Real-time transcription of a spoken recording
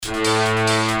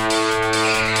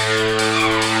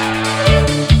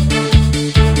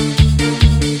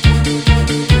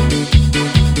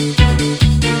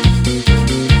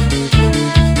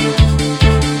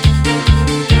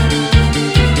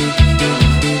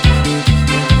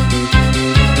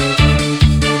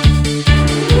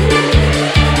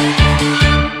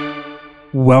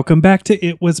Welcome back to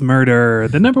It Was Murder,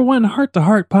 the number one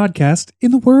heart-to-heart podcast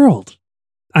in the world.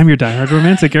 I'm your diehard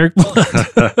romantic, Eric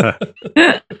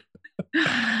Blunt.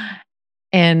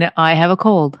 And I have a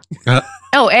cold.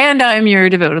 And I'm your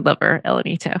devoted lover,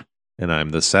 Elenito. And I'm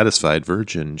the satisfied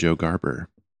virgin, Joe Garber.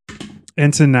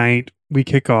 And tonight, we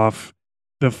kick off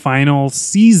the final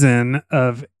season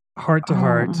of Heart to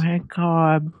Heart. Oh my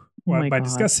God. By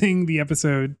discussing the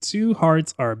episode Two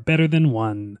Hearts Are Better Than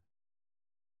One.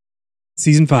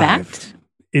 Season 5. Fact?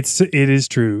 It is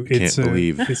true. Can't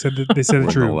believe they said it we're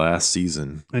true. in the last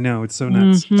season. I know, it's so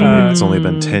nuts. Mhm. It's only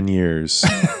been 10 years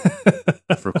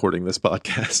of recording this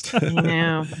podcast. I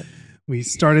know. We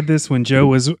started this when Joe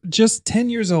was just 10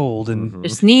 years old and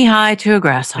Just knee high to a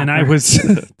grasshopper. and I was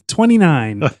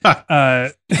 29.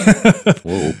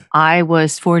 Whoa. I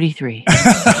was 43.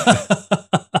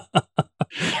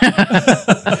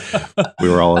 We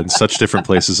were all in such different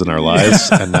places in our lives,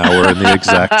 and now we're in the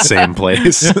exact same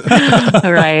place.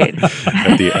 Right.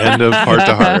 At the end of Heart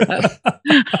to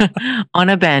Heart. On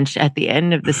a bench at the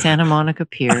end of the Santa Monica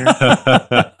Pier.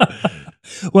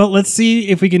 Well, let's see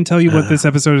if we can tell you what this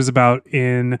episode is about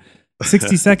in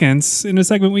 60 seconds in a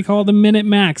segment we call the Minute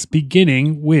Max,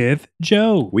 beginning with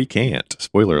Joe. We can't.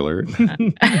 Spoiler alert.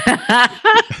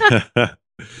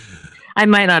 I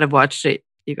might not have watched it,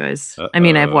 you guys. I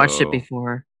mean, I've watched it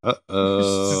before.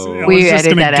 Uh-oh. We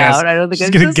edit that out. I don't think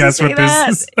I'm going to guess supposed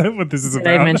to say what this is Did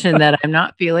about. I mention that I'm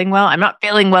not feeling well? I'm not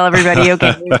feeling well, everybody.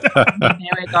 Okay.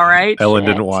 It's all right. Ellen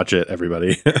Shit. didn't watch it,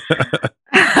 everybody.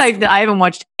 I haven't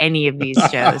watched any of these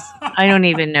shows. I don't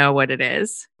even know what it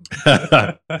is.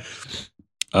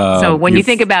 So when you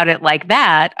think about it like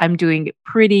that, I'm doing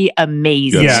pretty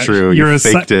amazing. That's true. You're You a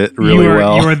faked it really You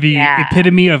well. are the Yeah.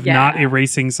 epitome of Yeah. not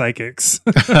erasing psychics.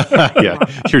 Yeah,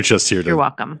 you're just here You're to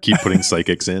welcome. keep putting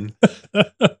psychics in.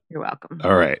 You're welcome.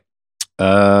 All right.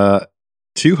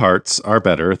 Two hearts are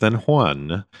better than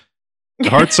one. The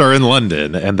hearts are in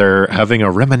London, and they're having a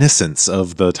reminiscence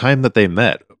of the time that they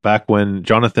met back when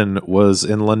Jonathan was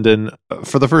in London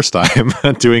for the first time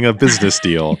doing a business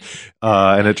deal.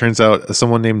 And it turns out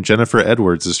someone named Jennifer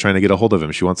Edwards is trying to get a hold of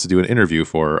him. She wants to do an interview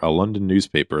for a London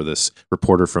newspaper, this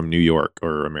reporter from New York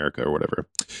or America or whatever.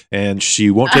 And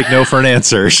she won't take no for an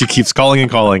answer. She keeps calling,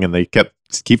 and they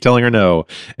keep telling her no.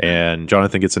 And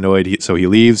Jonathan gets annoyed. So he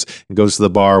leaves and goes to the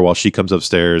bar while she comes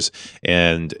upstairs,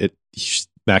 and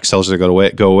Max tells her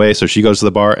to go away. So she goes to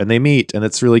the bar and they meet, and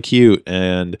it's really cute.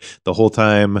 And the whole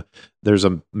time there's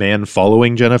a man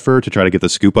following Jennifer to try to get the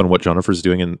scoop on what Jonathan's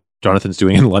doing in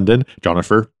London.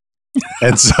 Jennifer.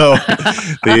 And so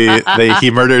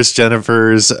he murders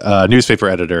Jennifer's newspaper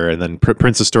editor, and then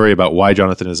prints a story about why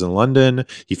Jonathan is in London.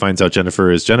 He finds out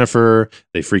Jennifer is Jennifer.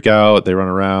 They freak out. They run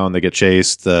around. They get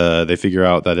chased. They figure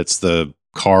out that it's the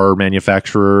car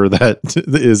manufacturer that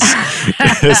is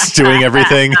doing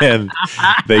everything, and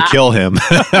they kill him. The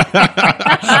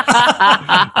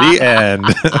end.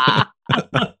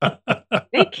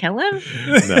 They kill him?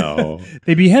 No.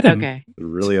 They behead him. Okay.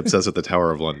 Really obsessed with the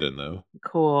Tower of London, though.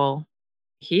 Cool.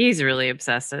 He's really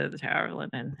obsessed with the Tower of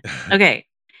London. Okay.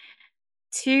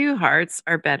 Two hearts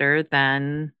are better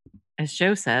than, as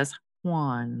Joe says,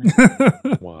 one.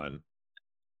 One.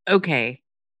 Okay.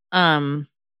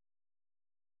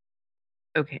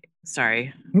 Okay.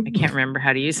 Sorry. I can't remember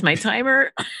how to use my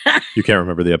timer. You can't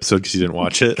remember the episode because you didn't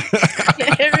watch it.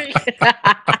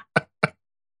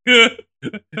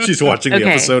 She's watching the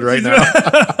Okay. episode right now.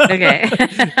 Okay.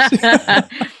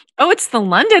 Oh, it's the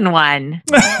London one.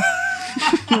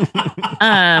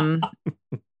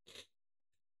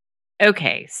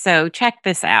 Okay, so check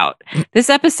this out. This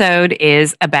episode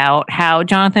is about how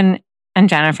Jonathan and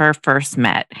Jennifer first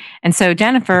met. And so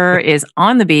Jennifer is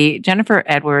on the beat. Jennifer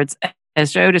Edwards,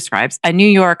 as Joe describes, a New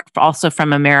York, also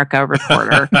from America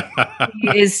reporter,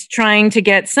 is trying to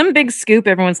get some big scoop.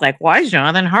 Everyone's like, why is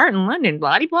Jonathan Hart in London?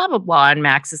 Blah, blah, blah, blah. And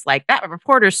Max is like, that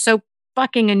reporter's so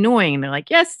fucking annoying. And they're like,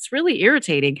 yes, it's really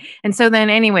irritating. And so then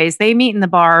anyways, they meet in the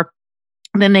bar.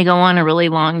 Then they go on a really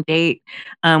long date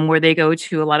where they go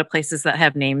to a lot of places that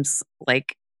have names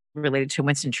like related to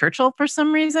Winston Churchill for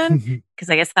some reason, because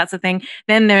I guess that's the thing.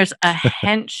 Then there's a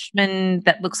henchman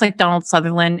that looks like Donald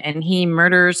Sutherland, and he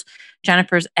murders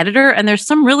Jennifer's editor. And there's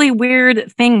some really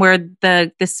weird thing where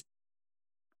this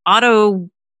auto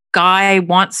guy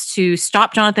wants to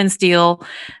stop Jonathan Steele.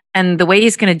 And the way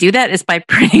he's going to do that is by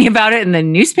printing about it in the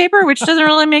newspaper, which doesn't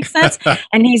really make sense.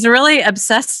 And he's really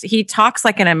obsessed. He talks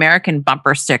like an American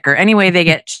bumper sticker. Anyway, they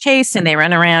get chased and they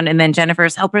run around. And then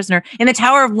Jennifer's held prisoner in the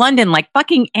Tower of London, like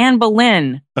fucking Anne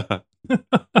Boleyn.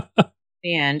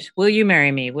 And will you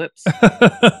marry me? Whoops.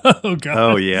 Oh, God.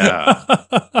 Oh, yeah.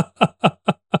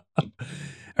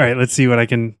 All right, let's see what I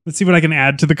can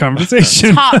add to the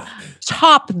conversation.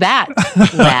 Top that,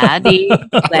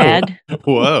 lad.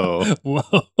 Whoa. Whoa.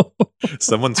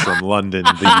 Someone's from London,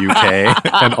 the UK,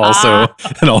 and also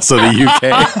the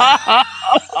UK.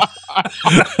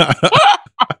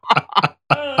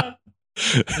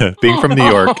 Being from New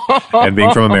York and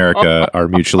being from America are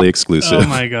mutually exclusive. Oh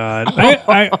my god.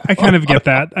 I kind of get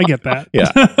that. I get that.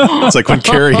 Yeah. It's like when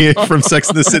Carrie from Sex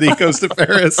and the City goes to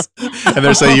Paris and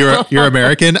they're saying you're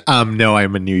American. No,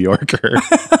 I'm a New Yorker.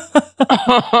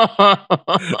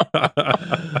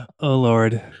 Oh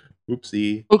Lord.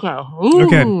 Oopsie.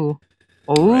 Okay. Ooh.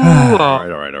 All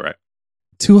right.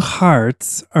 Two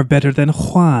hearts are better than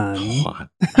Juan.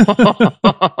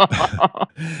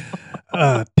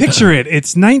 Picture it.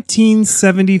 It's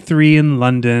 1973 in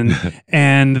London,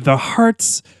 and the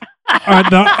hearts are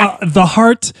the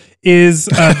heart is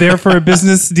there for a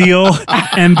business deal,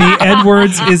 and the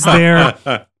Edwards is there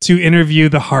to interview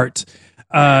the heart.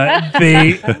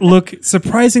 They look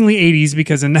surprisingly 80s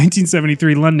because in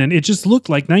 1973 London, it just looked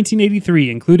like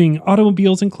 1983, including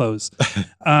automobiles and clothes.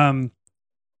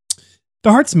 The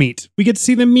hearts meet. We get to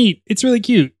see them meet. It's really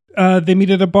cute. They meet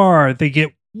at a bar. They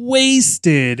get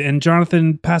wasted, and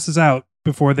Jonathan passes out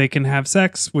before they can have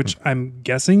sex, which I'm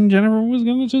guessing Jennifer was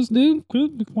going to just do.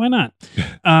 Why not?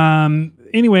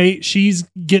 Anyway, she's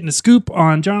getting a scoop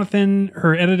on Jonathan.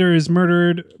 Her editor is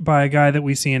murdered by a guy that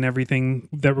we see in everything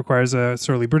that requires a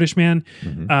surly British man.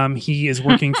 Mm-hmm. He is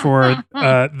working for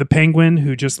the Penguin,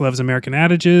 who just loves American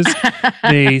adages.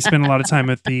 They spend a lot of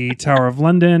time at the Tower of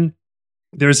London.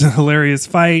 There's a hilarious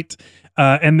fight.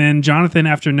 And then Jonathan,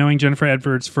 after knowing Jennifer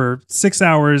Edwards for 6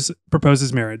 hours,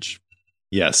 proposes marriage.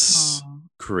 Yes. Oh,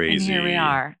 crazy. And here we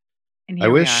are. I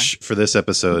wish for this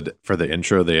episode, for the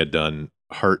intro, they had done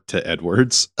heart to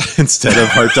Edwards instead of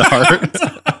heart to heart.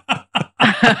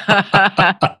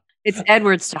 It's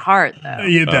Edwards to heart, though.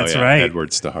 Yeah, that's right.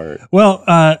 Edwards to heart. Well,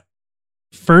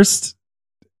 first,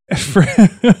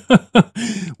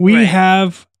 we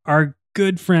have our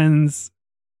good friends,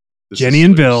 Jenny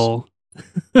and Bill,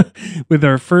 with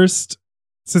our first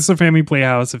Sisler Family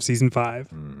Playhouse of season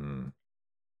 5.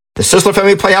 The Sisler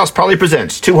Family Playhouse proudly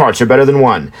presents Two Hearts Are Better Than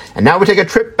One. And now we take a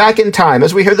trip back in time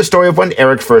as we hear the story of when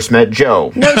Eric first met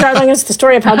Joe. No, darling, it's the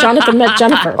story of how Jonathan met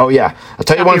Jennifer. Oh, yeah. I'll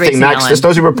tell you one thing, Max. Allen. This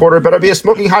nosy reporter better be a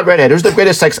smoking hot redhead who's the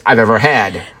greatest sex I've ever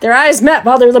had. Their eyes met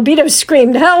while their libidos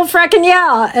screamed, hell, frackin'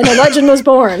 yeah, and a legend was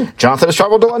born. Jonathan has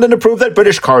traveled to London to prove that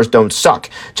British cars don't suck.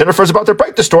 Jennifer's about to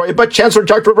break the story, but Chancellor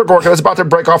Jack Ripper Gorka is about to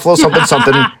break off a little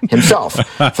something himself.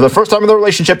 For the first time in the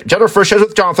relationship, Jennifer shares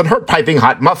with Jonathan her piping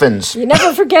hot muffins. You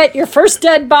never forget your first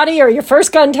dead body or your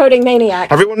first gun-toting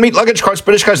maniac. Everyone meet Luggage Cart's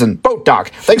British cousin, Boat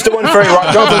Doc. Thanks to one fairy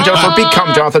rock, Jonathan and Jennifer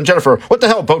become Jonathan and Jennifer. What the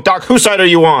hell, Boat Doc? Whose side are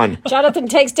you on? Jonathan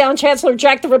takes down Chancellor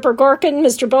Jack the Ripper Gorkin,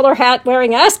 Mr. Bowler Hat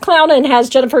wearing ass clown, and has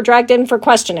Jennifer dragged in for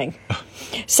questioning.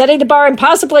 Setting the bar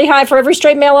impossibly high for every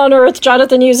straight male on Earth,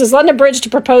 Jonathan uses London Bridge to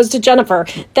propose to Jennifer.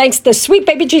 Thanks to sweet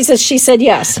baby Jesus, she said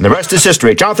yes. And the rest is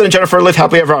history. Jonathan and Jennifer live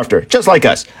happily ever after, just like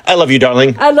us. I love you,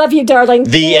 darling. I love you, darling.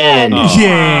 The end.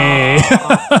 Yay!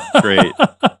 Great.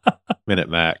 Minute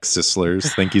Max,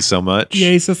 Sislers. Thank you so much.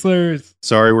 Yay, Sislers.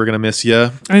 Sorry, we're going to miss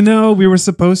you. I know we were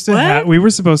supposed to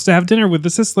have dinner with the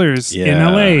Sislers in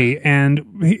LA, and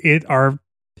our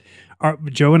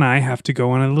Joe and I have to go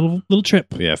on a little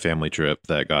trip. Yeah, family trip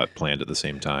that got planned at the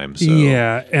same time. So.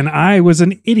 Yeah, and I was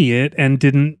an idiot and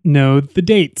didn't know the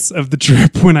dates of the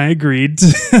trip when I agreed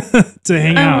to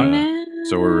hang out. No.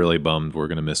 So we're really bummed. We're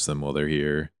going to miss them while they're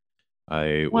here.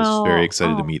 I was very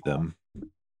excited to meet them.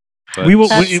 But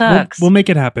we'll make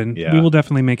it happen. Yeah. We will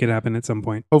definitely make it happen at some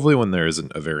point. Hopefully when there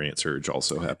isn't a variant surge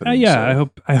also happening. Yeah,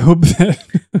 so. I hope that.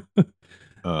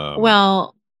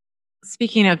 Well,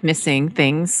 speaking of missing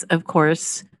things, of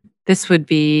course, I would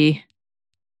be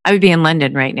in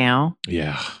London right now.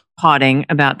 Yeah. Potting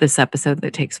about this episode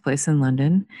that takes place in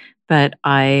London. But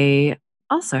I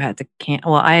also had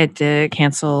to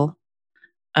cancel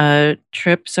a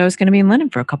trip, so I was going to be in London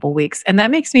for a couple weeks, and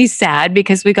that makes me sad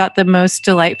because we got the most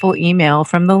delightful email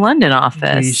from the London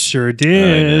office. We sure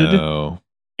did. I know.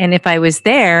 And if I was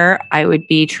there, I would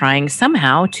be trying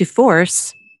somehow to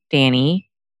force Danny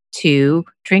to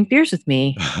drink beers with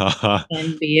me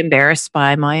and be embarrassed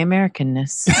by my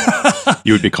Americanness.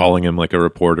 You would be calling him like a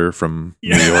reporter from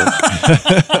New York.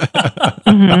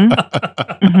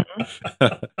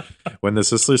 When the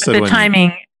sister said the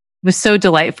timing was so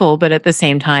delightful, but at the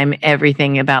same time,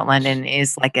 everything about London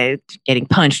is like getting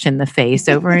punched in the face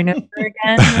over and over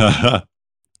again.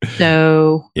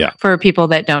 So, for people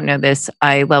that don't know this,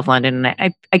 I love London,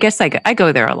 and I guess I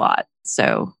go there a lot.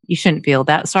 So you shouldn't feel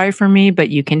that sorry for me, but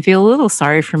you can feel a little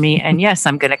sorry for me. And yes,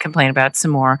 I'm going to complain about it some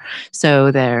more.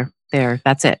 So there, there.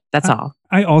 That's it. That's all.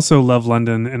 I also love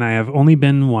London, and I have only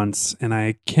been once, and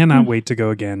I cannot wait to go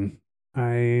again.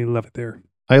 I love it there.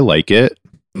 I like it.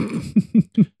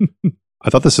 I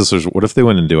thought the sisters, what if they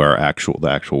went and do the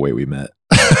actual way we met?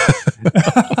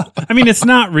 I mean, it's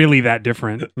not really that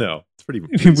different. No, it's pretty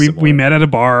we similar. met at a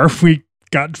bar. We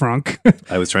got drunk.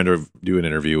 I was trying to do an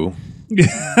interview.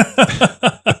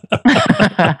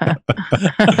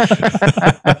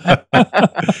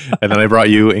 And then I brought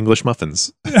you English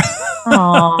muffins.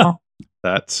 Aw.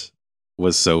 That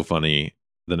was so funny.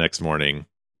 The next morning,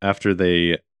 after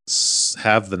they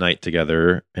have the night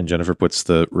together, and Jennifer puts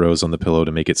the rose on the pillow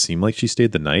to make it seem like she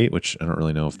stayed the night, which I don't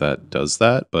really know if that does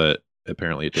that, but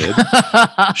apparently it did.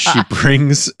 She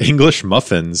brings English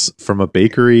muffins from a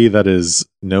bakery that is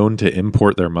known to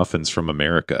import their muffins from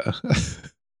America.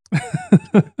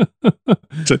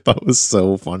 Which I thought was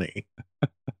so funny.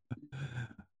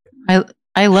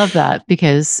 I love that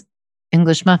because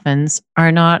English muffins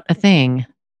are not a thing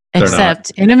They're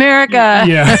except in America.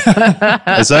 Yeah.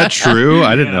 Is that true?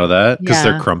 I didn't know that. Because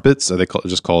Yeah. they're crumpets. Are they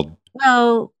just called?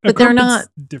 Well, A but they're not. crumpet's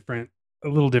different. A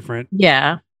little different.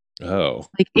 Yeah. Oh,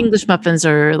 Like English muffins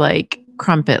are like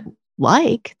crumpet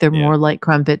like. They're Yeah. more like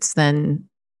crumpets than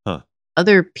Huh.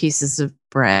 other pieces of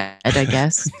bread, I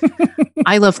guess.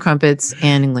 I love crumpets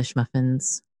and English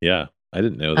muffins. yeah. I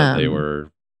didn't know that they Um,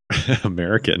 were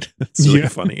American. It's really Yeah.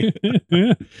 funny.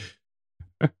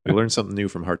 You learn something new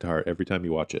from Heart to Heart every time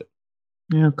you watch it.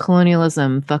 You know,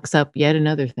 colonialism fucks up yet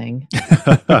another thing.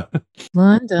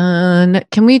 London.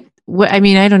 Can we? I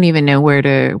mean, I don't even know where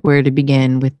to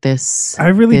begin with this. I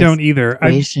really this don't either.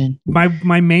 situation.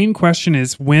 My main question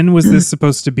is, when was this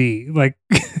supposed to be? Like,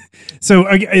 so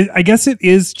I guess it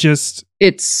is just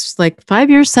It's like 5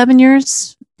 years, 7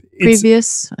 years it's,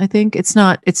 previous. I think it's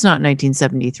not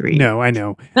 1973. no, I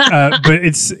know, but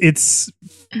it's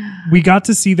we got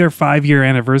to see their 5-year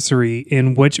anniversary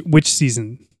in which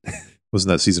season? Wasn't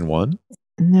that season 1?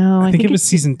 No, I think it was it's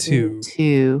season 2.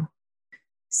 2.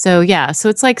 So yeah, so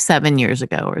it's like 7 years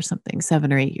ago or something,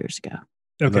 7 or 8 years ago.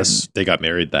 Okay. Unless they got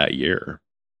married that year.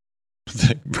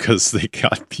 Because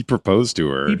he proposed to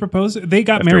her. He proposed. They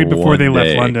got After married before they one left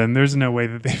day. London. There's no way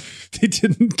that they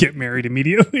didn't get married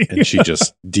immediately. And she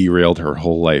just derailed her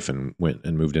whole life and went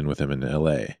and moved in with him in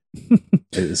LA.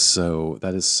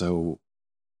 That is so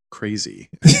crazy.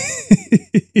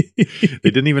 They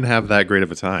didn't even have that great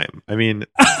of a time. I mean,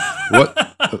 what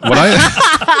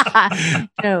I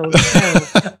no.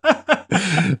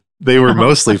 they were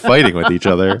mostly fighting with each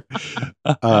other.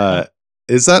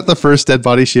 Is that the first dead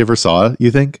body she ever saw,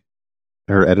 you think?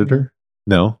 Her editor?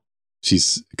 No.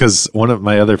 She's because one of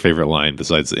my other favorite line,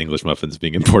 besides the English muffins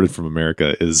being imported from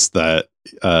America, is that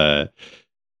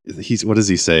what does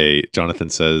he say? Jonathan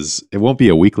says, it won't be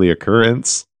a weekly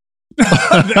occurrence.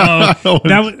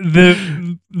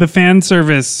 The fan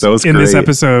service That was in this great.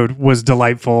 episode was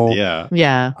delightful. Yeah.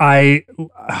 Yeah. I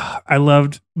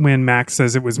loved when Max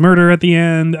says it was murder at the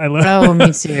end. I love. Oh,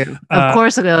 me too. Of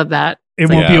course, I love that. It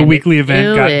won't be Yeah. a weekly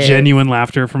event. Do Got it. genuine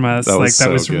laughter from us. That was That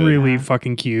so was good. really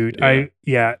fucking cute.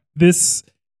 Yeah. This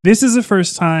is the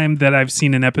first time that I've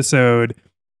seen an episode,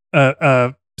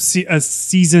 a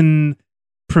season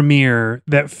premiere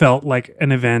that felt like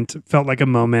an event, felt like a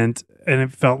moment, and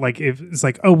it felt like it's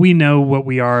like, oh, we know what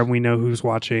we are and we know who's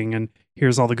watching, and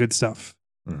here's all the good stuff.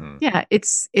 Mhm. Yeah,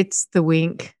 it's the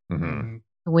wink Mhm.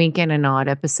 and a nod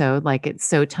episode. Like it's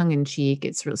so tongue in cheek.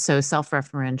 It's so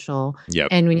self-referential. Yep.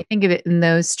 And when you think of it in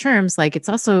those terms, like it's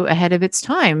also ahead of its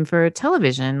time for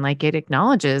television. Like it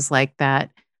acknowledges like that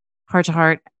Heart to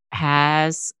Heart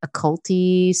has a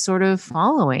culty sort of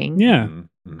following. Yeah.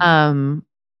 Mhm.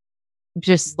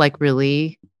 Just like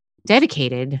really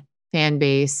dedicated fan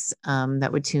base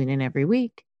that would tune in every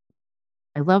week.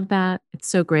 I love that. It's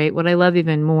so great. What I love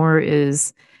even more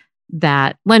is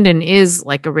that London is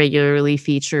like a regularly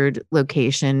featured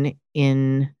location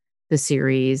in the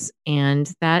series,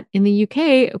 and that in the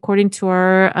UK, according to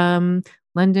our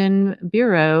London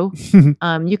bureau,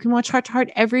 you can watch Heart to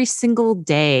Heart every single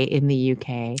day in the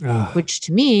UK, Ugh. which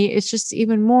to me is just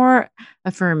even more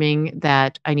affirming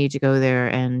that I need to go there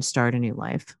and start a new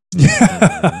life.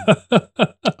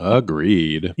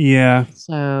 Agreed. Yeah.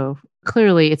 So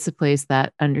clearly, it's a place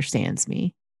that understands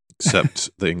me. Except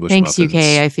the English Thanks, muffins.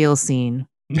 UK. I feel seen.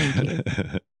 Thank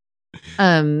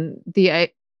you.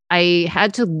 I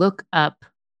had to look up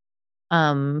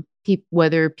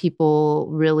whether people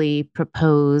really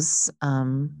propose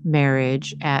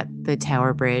marriage at the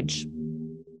Tower Bridge,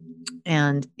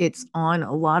 and it's on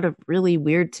a lot of really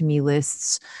weird to me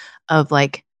lists of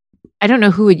like, I don't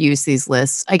know who would use these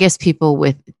lists. I guess people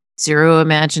with zero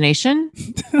imagination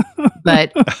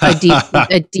but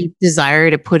a deep desire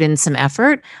to put in some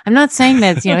effort. I'm not saying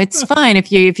that, it's fine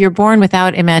if you're born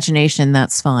without imagination,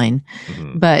 that's fine.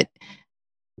 Mhm. But,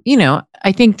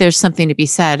 I think there's something to be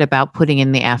said about putting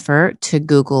in the effort to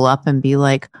Google up and be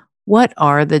like, what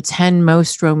are the 10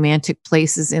 most romantic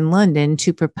places in London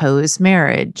to propose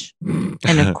marriage?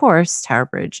 And of course, Tower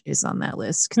Bridge is on that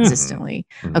list consistently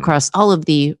Mhm. across all of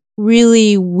the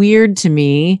really weird to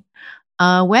me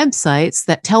websites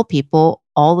that tell people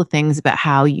all the things about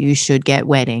how you should get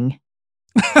wedding.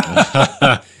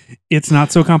 It's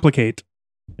not so complicated.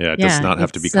 Yeah, it does Yeah, not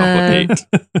have to be it's, complicated.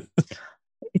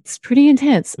 It's pretty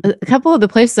intense. A couple of the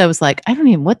places I was like, I don't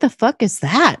even, what the fuck is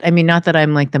that? I mean, not that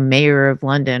I'm like the mayor of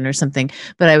London or something,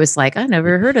 but I was like, I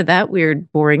never heard of that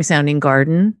weird, boring sounding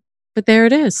garden. But there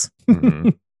it is.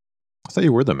 Mhm. I thought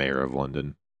you were the mayor of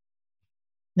London.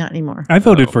 Not anymore. I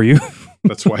voted Oh. for you.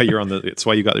 That's why you're on the. It's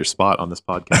why you got your spot on this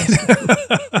podcast.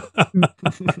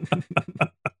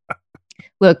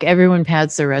 Look, everyone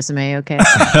pads their resume, okay?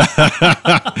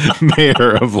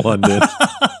 Mayor of London,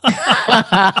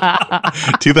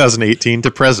 2018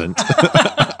 to present.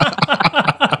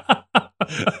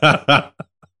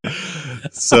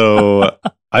 So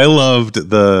I loved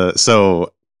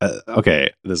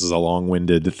okay, this is a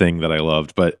long-winded thing that I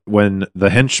loved, but when the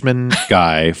henchman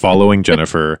guy following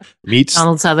Jennifer meets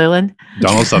Donald Sutherland.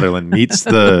 Donald Sutherland meets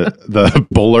the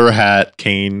bowler hat,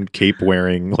 cane, cape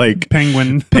wearing like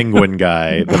Penguin. penguin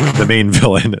guy, the main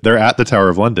villain. They're at the Tower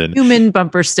of London. Human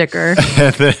bumper sticker.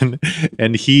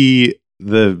 and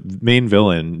the main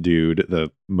villain dude,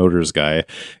 the motors guy,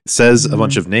 says a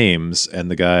bunch of names,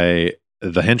 and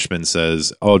the henchman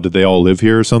says, "Oh, did they all live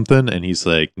here or something?" And he's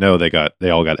like, "No, they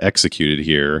all got executed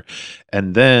here."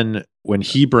 And then when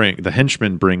the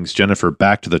henchman brings Jennifer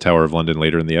back to the Tower of London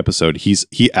later in the episode,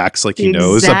 he acts like he The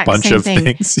knows a exact bunch same of thing.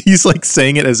 things. He's like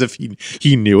saying it as if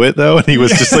he knew it though, and he was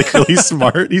just like really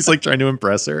smart. He's like trying to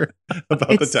impress her about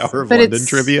the It's- Tower of but London it's-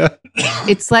 trivia.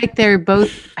 It's like they're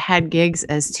both had gigs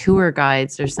as tour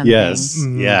guides or something. Yes,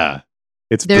 Mhm. yeah.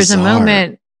 It's There's bizarre. a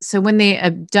moment. So when they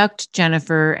abduct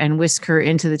Jennifer and whisk her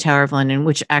into the Tower of London,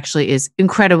 which actually is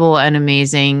incredible and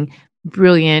amazing,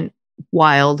 brilliant,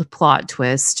 wild plot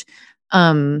twist.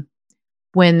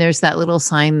 When there's that little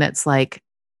sign that's like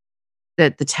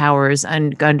that the tower is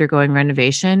undergoing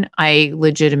renovation, I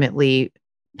legitimately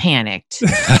panicked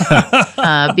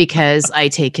because I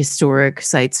take historic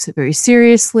sites very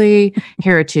seriously.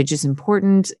 Heritage is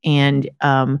important, and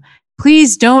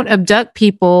please don't abduct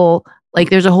people. Like,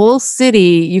 there's a whole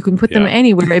city, you can put them Yeah.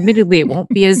 anywhere. Admittedly, it won't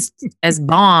be as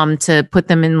bomb to put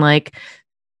them in like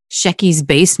Shecky's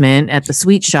basement at the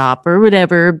sweet shop or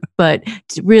whatever, but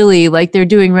really, like, they're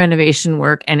doing renovation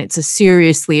work and it's a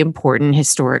seriously important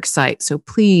historic site. So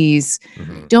please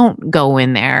Mhm. don't go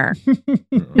in there.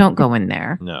 Mhm. Don't go in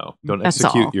there. No, don't That's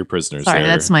execute all. your prisoners. Sorry, there.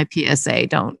 that's my PSA.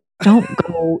 Don't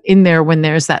go in there when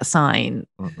there's that sign.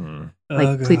 Mm-mm.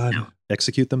 Like, please don't.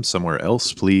 Execute them somewhere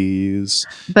else, please.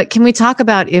 But can we talk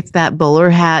about if that bowler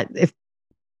hat, if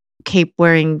cape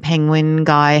wearing penguin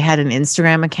guy had an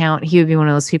Instagram account, he would be one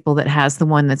of those people that has the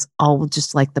one that's all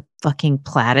just like the fucking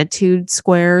platitude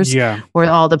squares, Yeah. where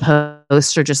all the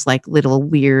posts are just like little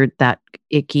weird, that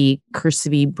icky,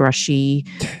 cursive brushy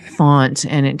font,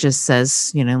 and it just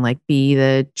says, like, be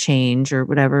the change or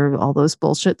whatever all those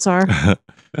bullshits are.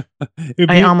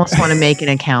 I almost want to make an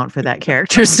account for that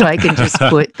character so I can just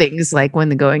put things like, when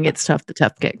the going gets tough, the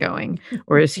tough get going.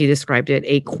 Or as he described it,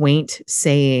 a quaint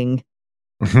saying.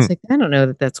 It's like, I don't know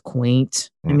that that's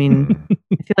quaint. I mean,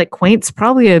 I feel like quaint's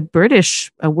probably a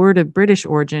word of British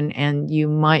origin, and you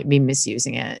might be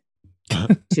misusing it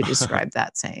to describe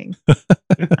that saying.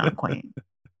 Not quaint.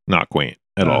 Not quaint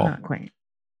at all. Not quaint.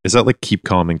 Is that like keep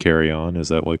calm and carry on? Is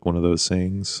that like one of those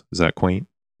sayings? Is that quaint?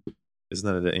 Isn't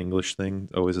that an English thing?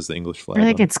 Always is the English flag. I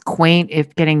think on it? it's quaint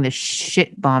if getting the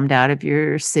shit bombed out of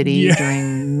your city Yeah.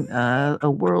 during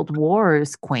a world war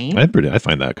is quaint. I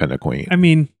find that kind of quaint. I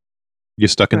mean, You're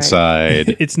stuck Right.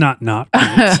 inside. it's not quaint.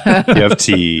 You have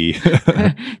tea.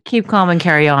 Keep calm and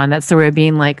carry on. That's the way of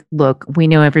being like, look, we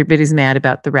know everybody's mad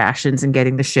about the rations and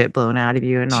getting the shit blown out of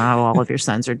you and how all of your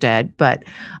sons are dead. But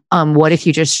what if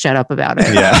you just shut up about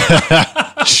it?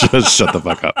 Yeah. Just shut the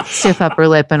fuck up. Stiff upper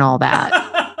lip and all that.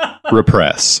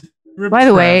 Repress. By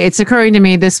the way, it's occurring to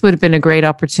me this would have been a great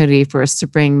opportunity for us to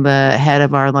bring the head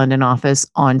of our London office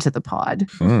onto the pod,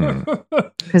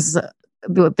 Mm. because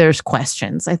there's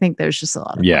questions. I think there's just a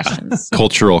lot of Yeah. questions.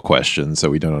 Cultural questions that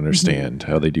we don't understand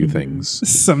how they do things.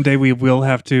 someday we will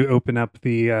have to open up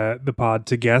the pod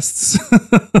to guests.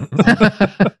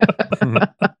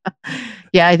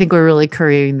 Yeah, I think we're really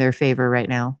currying their favor right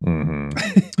now. Mhm.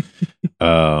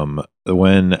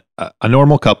 when a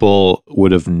normal couple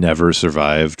would have never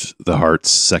survived the Harts'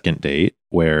 second date,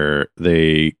 where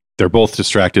they're both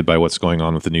distracted by what's going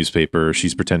on with the newspaper.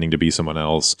 She's pretending to be someone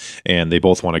else, and they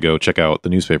both want to go check out the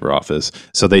newspaper office.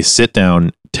 So they sit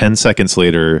down. 10 seconds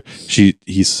later,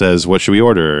 he says, "What should we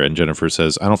order?" And Jennifer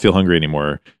says, "I don't feel hungry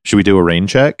anymore. Should we do a rain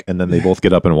check?" And then they both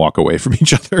get up and walk away from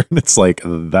each other. And it's like,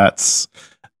 that's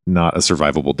not a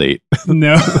survivable date.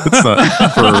 No, It's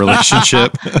not for a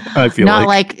relationship. I feel Not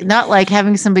like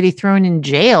having somebody thrown in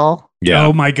jail. yeah.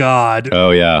 Oh my God.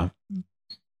 Oh yeah.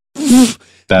 That's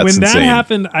When that insane.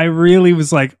 happened, I really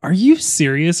was like, are you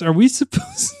serious? Are we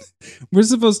supposed we're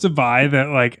supposed to buy that,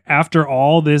 like, after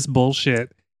all this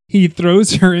bullshit, he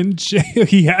throws her in jail.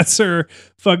 He has her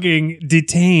fucking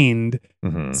detained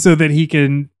Mhm. so that he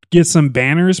can get some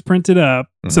banners printed up,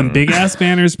 some Mhm. big ass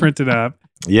banners printed up,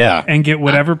 Yeah. and get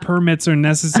whatever permits are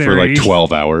necessary. For like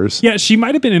 12 hours. Yeah, she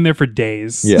might have been in there for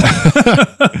days. Yeah.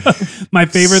 My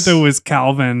favorite though was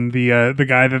Calvin, the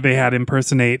guy that they had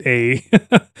impersonate a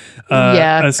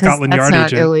Yeah, a 'cause Scotland that's Yard not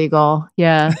agent. illegal.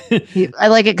 Yeah, I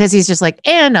like it because he's just like,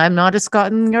 and I'm not a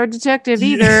Scotland Yard detective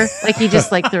either. Like he just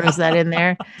like throws that in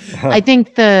there. I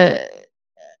think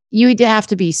you'd have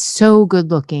to be so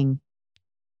good looking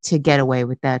to get away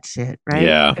with that shit, right?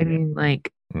 Yeah. I mean,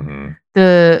 like Mhm.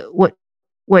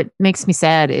 what makes me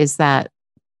sad is that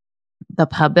the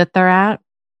pub that they're at,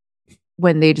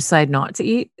 when they decide not to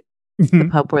eat, the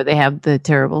pub where they have the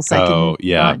terrible second Oh,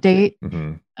 yeah. date,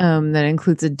 Mhm. that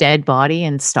includes a dead body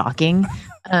and stalking,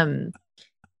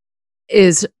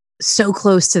 is so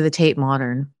close to the Tate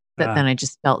Modern that then I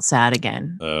just felt sad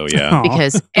again. Oh yeah. Aw.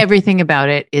 Because everything about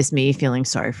it is me feeling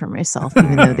sorry for myself.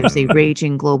 Even though there's a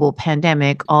raging global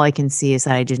pandemic, all I can see is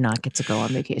that I did not get to go on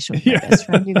vacation with my Yeah. best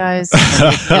friend, you guys. And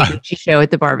there's a Noguchi show at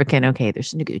the Barbican. Okay,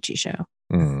 there's a Noguchi show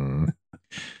Mm.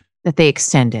 that they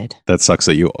extended. That sucks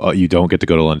that you don't get to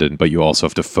go to London, but you also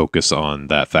have to focus on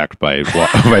that fact by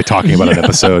by talking about an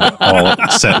episode all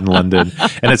set in London.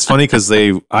 And it's funny because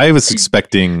I was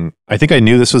expecting. I think I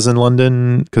knew this was in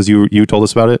London because you told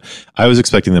us about it. I was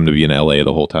expecting them to be in LA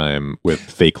the whole time with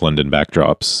fake London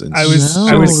backdrops. And I was No,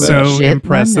 I was so shit,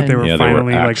 impressed that they were Yeah,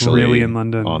 finally like actually really in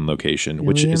London. on location, Really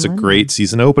which in is a London. great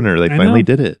season opener. They I finally know.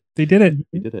 did it. They did it.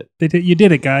 They did it. They did. You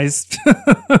did it, guys.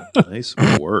 Nice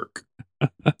work.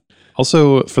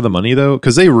 Also, for the money though,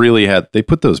 because they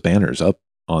put those banners up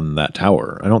on that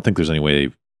tower. I don't think there's any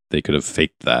way they could have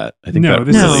faked that. I think no, that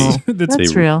this really, is that's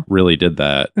That's they real. really did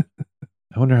that.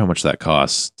 I wonder how much that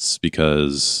costs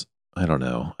because I don't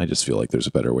know. I just feel like there's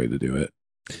a better way to do it.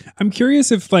 I'm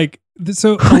curious if like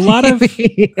so a lot of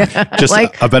Just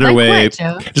a better way. what,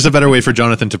 Joe? Just a better way for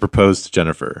Jonathan to propose to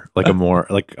Jennifer. Like a more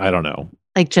like I don't know.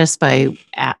 Like just by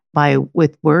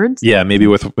with words, Yeah, maybe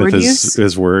with Word his use?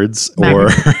 his words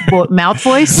Mag- mouth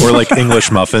voice, or like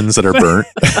English muffins that are burnt.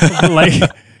 like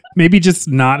maybe just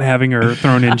not having her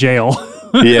thrown in jail.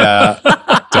 Yeah.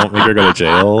 Don't make her go to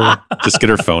jail. Just get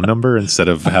her phone number instead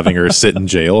of having her sit in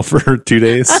jail for 2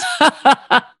 days.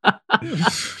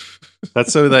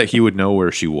 That's so that he would know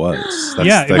where she was. That's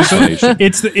Yeah, the it was- explanation.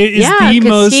 It is yeah, the 'cause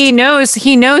most.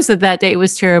 he knows that day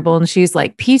was terrible, and she's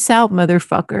like, "Peace out,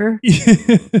 motherfucker.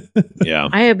 Yeah.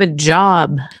 I have a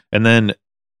job." And then,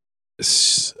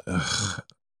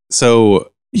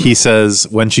 so he says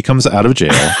when she comes out of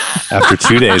jail after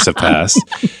 2 days have passed,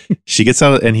 she gets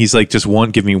out and he's like, just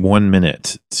give me 1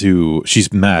 minute to,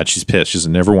 she's mad. She's pissed. She just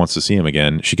never wants to see him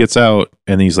again. She gets out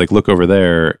and he's like, look over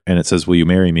there. And it says, will you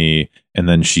marry me? And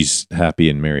then she's happy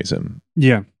and marries him.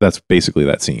 Yeah. That's basically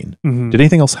that scene. Mhm. Did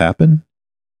anything else happen?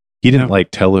 He didn't No.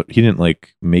 like tell her, he didn't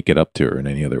like make it up to her in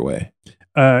any other way.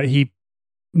 He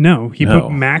No. put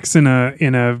Max in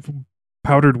a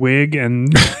powdered wig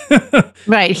and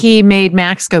Right, he made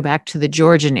Max go back to the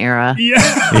Georgian era.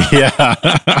 yeah,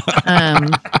 Yeah.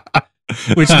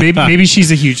 which maybe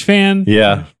she's a huge fan.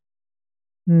 Yeah.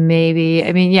 Maybe.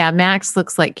 I mean, yeah, Max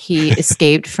looks like he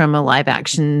escaped from a live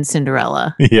action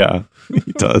Cinderella. Yeah.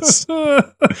 He does.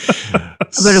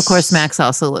 But of course, Max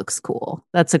also looks cool.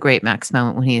 That's a great Max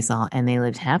moment when he's all, and they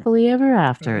lived happily ever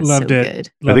after. It's Loved so it.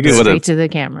 good. I think it Loved would Straight have to the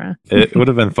camera. it would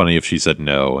have been funny if she said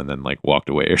no and then like walked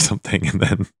away or something and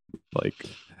then like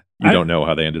you don't know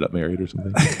how they ended up married or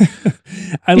something.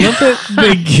 I love that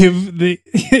they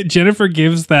give Jennifer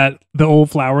gives the old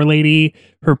flower lady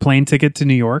her plane ticket to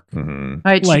New York. Mhm. All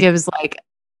right, Like- she gives like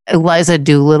Eliza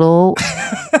Doolittle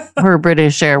her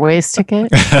British Airways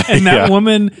ticket. And Yeah.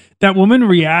 that woman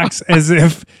reacts as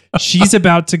if she's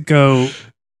about to go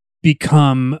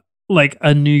become like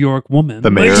a New York woman. The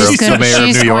mayor Like, of- She's, the mayor of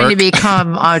she's New going to York.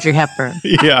 become Audrey Hepburn.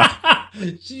 Yeah.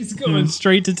 she's going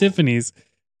straight to Tiffany's.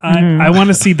 I want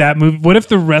to see that movie. What if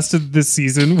the rest of this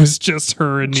season was just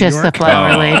her in New Just York? the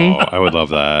flower lady. I would love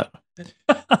that.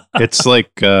 It's like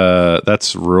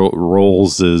that's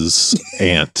Rolls's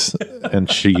aunt, and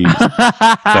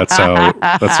that's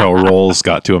how Rolls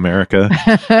got to America.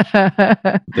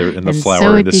 They're in the And flower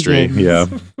so it industry.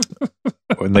 begins.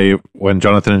 Yeah, when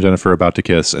Jonathan and Jennifer are about to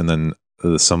kiss, and then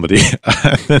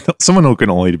someone who can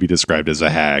only be described as a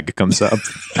hag comes up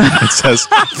and says,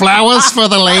 "Flowers for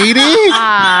the lady."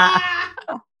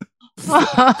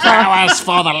 Flowers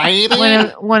for the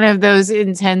lady. One of those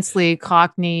intensely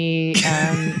Cockney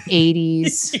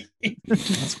 80s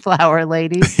flower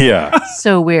ladies. Yeah.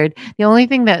 So weird. The only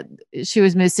thing that she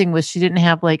was missing was she didn't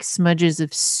have like smudges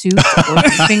of soup or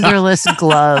fingerless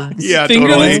gloves. Yeah,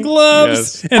 Fingerless totally.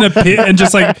 gloves Yes. and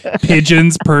just like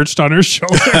pigeons perched on her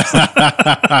shoulders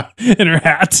in her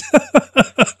hat.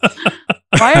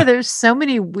 Why are there so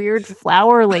many weird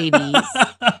flower ladies?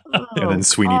 And then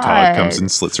Sweeney Todd comes and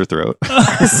slits her throat.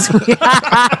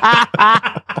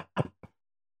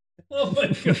 Oh my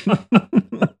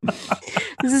god,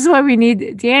 This is why we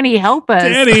need Danny. Help us.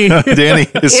 Danny! Danny,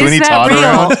 is Sweeney that Todd real?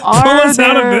 around? Are us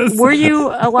out of there- this. Were you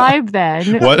alive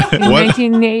then? What? In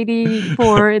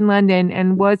 1984 in London,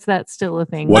 and was that still a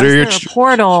thing? What Was are your there a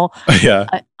portal Yeah.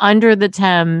 under the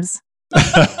Thames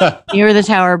near the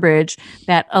Tower Bridge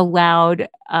that allowed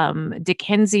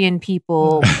Dickensian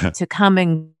people to come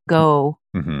and go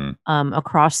Mhm.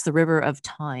 across the river of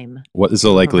time? What is the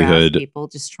Harass likelihood? people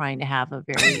just trying to have a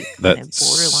very kind of That's-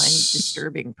 borderline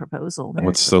disturbing proposal.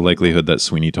 What's the likelihood that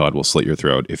Sweeney Todd will slit your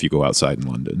throat if you go outside in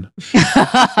London?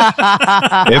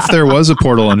 likelihood? If there was a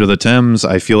portal under the Thames,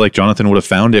 I feel like Jonathan would have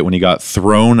found it when he got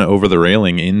thrown over the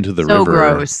railing into the So river.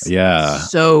 gross. Yeah.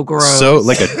 So gross. So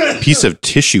like a piece of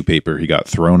tissue paper he got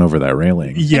thrown over that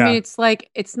railing. Yeah, I mean, it's like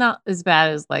it's not as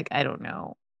bad as like I don't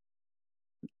know,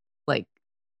 like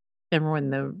remember when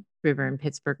the river in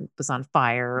Pittsburgh was on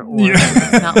fire, or Yeah.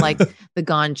 it's not like the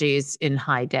Ganges in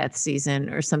high death season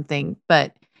or something.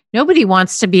 But nobody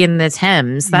wants to be in the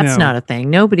Thames. That's No. not a thing.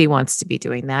 Nobody wants to be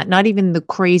doing that. Not even the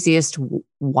craziest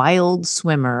wild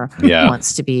swimmer Yeah.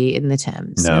 wants to be in the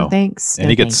Thames. No. No thanks. And No,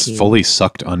 he gets thank you. fully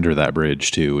sucked under that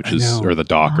bridge too, which I is know. or the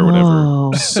dock or whatever.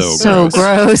 Oh, So gross.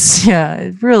 gross. Yeah,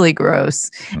 it's really gross.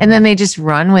 Mhm. And then they just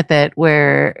run with it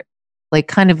where like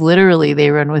kind of literally they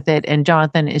run with it and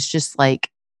Jonathan is just like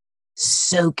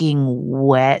soaking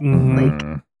wet, Mhm. like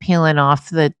Mhm. peeling off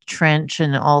the trench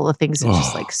and all the things. It's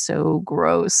just Oh. like so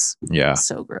gross. Yeah.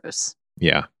 So gross.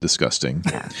 Yeah. Disgusting.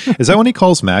 Yeah. Is that when he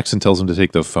calls Max and tells him to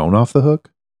take the phone off the hook?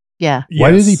 Yeah.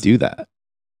 Why did he Yes. do that?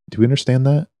 Do we understand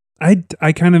that?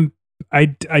 I kind of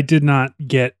I did not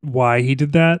get why he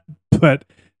did that, but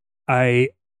I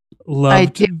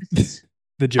loved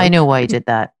the joke. I know why he did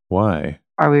that. Why?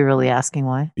 Are we really asking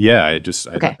why? Yeah, I Okay.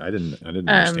 didn't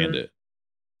understand it.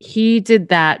 He did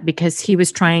that because he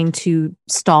was trying to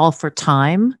stall for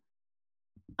time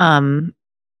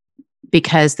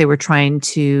because they were trying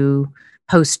to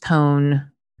postpone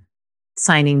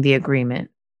signing the agreement,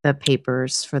 the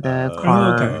papers for the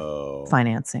car Oh.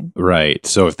 financing. Right.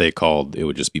 So if they called, it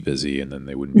would just be busy and then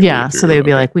they wouldn't be able to Yeah, get so through. they would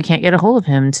be Okay. like, we can't get a hold of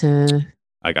him to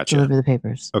I got you. deliver the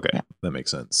papers. Okay, Yeah. that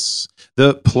makes sense.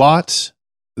 The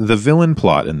villain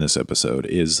plot in this episode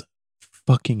is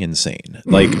fucking insane.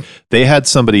 Like they had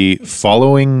somebody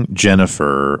following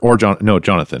Jennifer or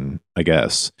Jonathan, I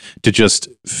guess, to just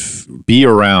be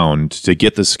around to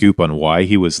get the scoop on why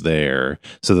he was there,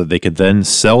 so that they could then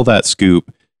sell that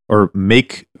scoop or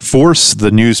force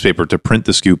the newspaper to print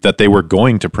the scoop that they were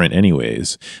going to print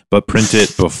anyways, but print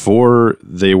it before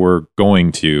they were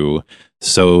going to,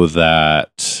 so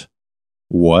that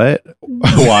what?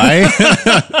 Why?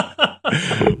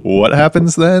 What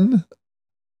happens then?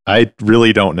 I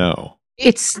really don't know.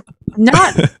 It's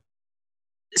not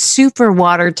super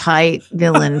watertight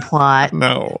villain plot.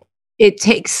 No. It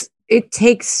takes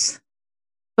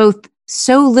both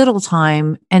so little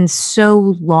time and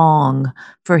so long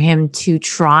for him to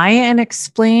try and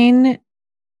explain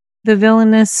the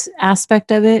villainous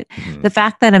aspect of it. Mhm. The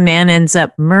fact that a man ends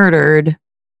up murdered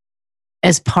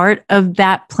as part of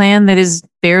that plan that is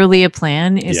barely a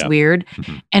plan is Yeah. weird.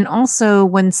 Mhm. And also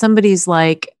when somebody's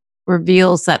like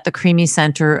reveals that the creamy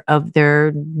center of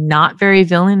their not very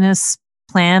villainous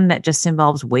plan that just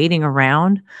involves waiting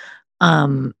around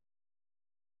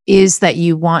is that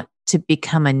you want to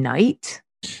become a knight.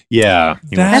 Yeah.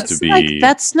 He wants to be.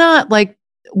 That's not like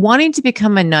wanting to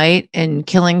become a knight and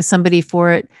killing somebody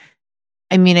for it.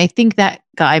 I mean, I think that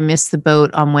guy missed the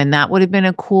boat on when that would have been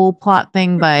a cool plot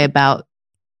thing by about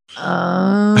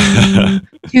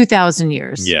 2,000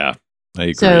 years. Yeah. I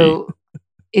agree. So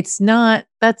that's not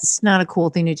a cool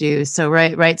thing to do. So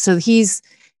right. So he's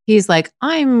he's like,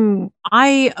 I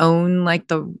own like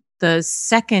the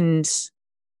second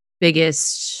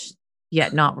biggest,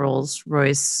 yet not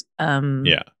Rolls-Royce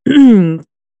automobile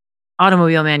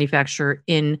manufacturer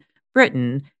in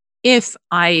Britain. If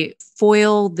I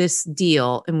foil this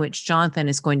deal in which Jonathan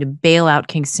is going to bail out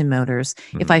Kingston Motors,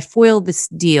 if I foil this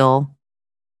deal,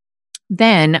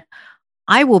 then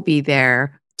I will be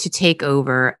there to take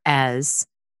over as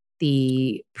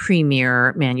the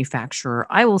premier manufacturer.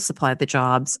 I will supply the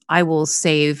jobs. I will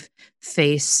save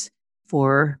face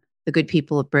for the good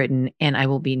people of Britain, and I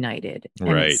will be knighted.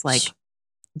 And it's like,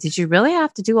 did you really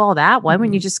have to do all that? Why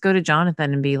wouldn't you just go to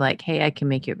Jonathan and be like, hey, I can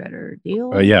make you a better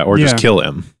deal? Just kill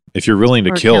him. If you're willing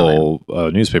to kill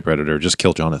a newspaper editor, just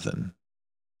kill Jonathan.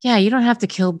 Yeah, you don't have to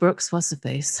kill Brooks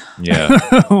What's-a-Face. Yeah.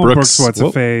 Brooks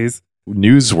What's-a-Face.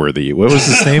 Newsworthy. What was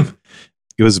his name?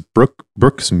 It was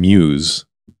Brooks Muse.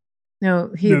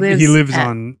 No, he lives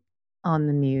on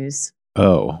the Muse.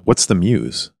 Oh, what's the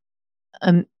Muse?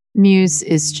 Muse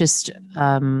is just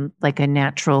like a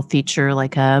natural feature,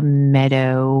 like a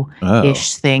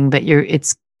meadow-ish thing, but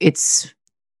it's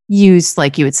used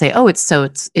like you would say,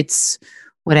 it's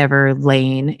whatever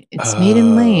lane. It's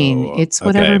Maiden Lane. It's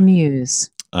whatever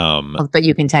Muse. But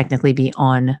you can technically be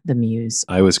on the Muse.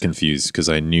 I was confused because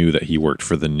I knew that he worked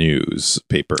for the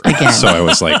newspaper. Again. So I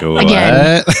was like, what?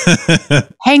 Again.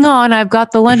 Hang on, I've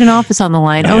got the London office on the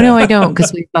line. Oh, no, I don't,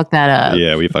 because we fucked that up.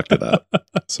 Yeah, we fucked it up.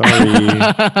 Sorry.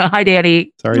 Hi,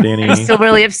 Danny. Sorry, Danny. I'm still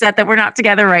really upset that we're not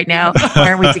together right now. Why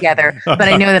aren't we together? But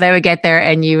I know that I would get there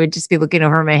and you would just be looking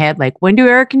over my head like, when do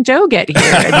Eric and Joe get here?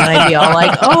 And then I'd be all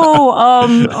like, they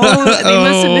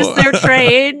must have missed their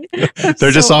train.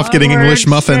 They're just off getting English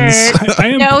muffins.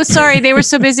 No, sorry. They were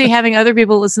so busy having other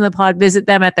people listen to the pod, visit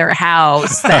them at their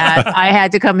house that I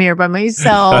had to come here by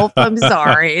myself. I'm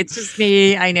sorry. It's just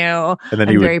me. I know. And then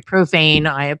I'm very profane.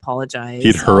 I apologize.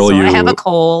 He'd hurl you. I have a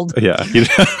cold. Yeah.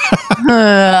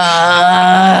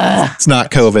 It's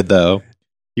not COVID though.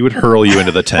 He would hurl you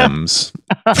into the Thames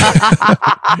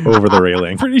over the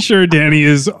railing. Pretty sure Danny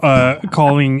is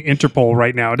calling Interpol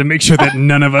right now to make sure that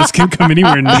none of us can come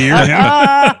anywhere near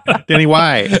him. Danny,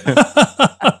 why?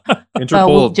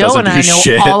 Interpol Joe and I know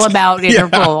shit. all about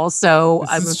Interpol, so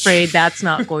I'm afraid that's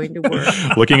not going to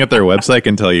work. Looking at their website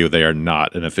can tell you they are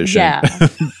not an efficient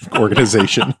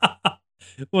organization.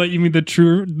 What, you mean the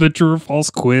true or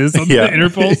false quiz on the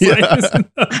Interpol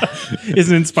site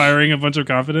isn't inspiring a bunch of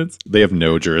confidence? They have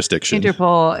no jurisdiction.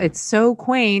 Interpol, it's so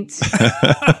quaint.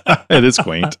 It is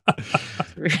quaint.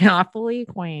 Awfully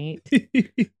quaint. They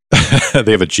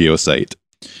have a geosite.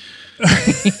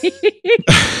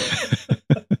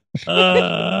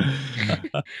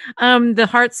 The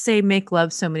hearts say make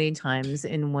love so many times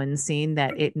in one scene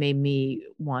that it made me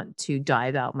want to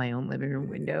dive out my own living room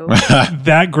window.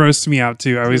 That grossed me out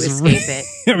too. I was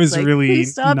really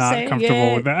not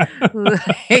comfortable with that.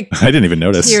 Like, I didn't even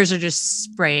notice. Tears are just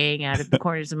spraying out of the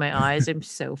corners of my eyes. I'm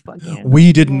so fucking.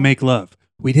 We didn't make love.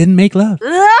 We didn't make love.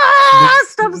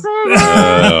 Stop saying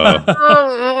that.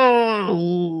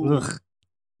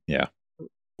 Yeah.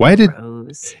 Why did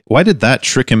that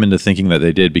trick him into thinking that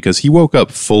they did? Because he woke up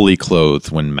fully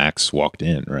clothed when Max walked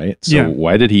in, right? So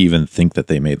why did he even think that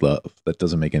they made love? That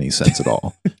doesn't make any sense at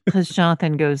all. Because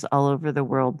Jonathan goes all over the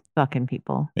world fucking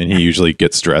people. And he usually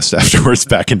gets dressed afterwards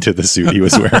back into the suit he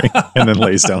was wearing and then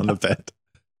lays down in the bed.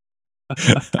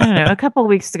 I don't know. A couple of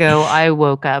weeks ago, I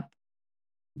woke up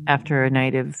after a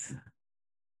night of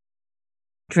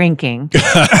drinking.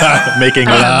 Making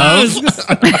love.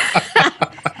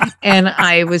 And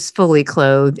I was fully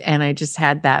clothed, and I just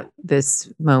had this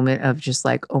moment of just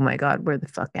like, oh my God, where the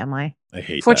fuck am I? I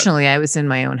hate Fortunately, I was in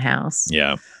my own house.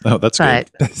 Yeah. Oh, that's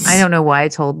good. But I don't know why I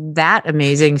told that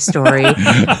amazing story.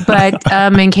 But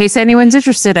in case anyone's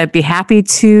interested, I'd be happy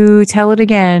to tell it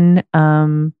again.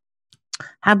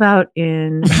 How about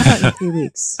in 3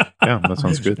 weeks? Yeah, that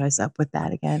sounds good. Rise up with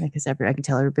that again, because I can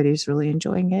tell everybody's really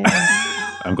enjoying it.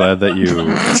 I'm glad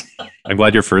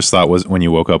your first thought was when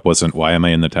you woke up wasn't, why am I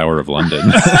in the Tower of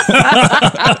London?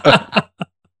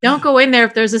 Don't go in there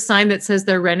if there's a sign that says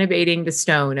they're renovating the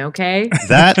stone, okay?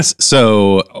 That's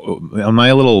so on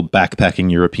my little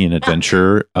backpacking European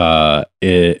adventure,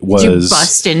 it was. Did you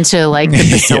bust into like the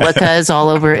basilicas all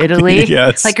over Italy?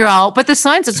 Yes. Like you're all, but the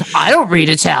sign says, I don't read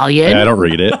Italian. Yeah, I don't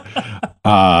read it.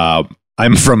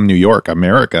 I'm from New York,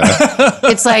 America.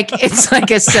 It's like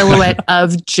a silhouette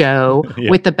of Joe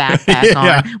with the backpack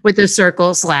on, with the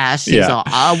circle slash. He's all,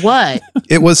 what?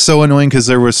 It was so annoying because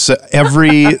there was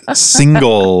every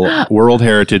single World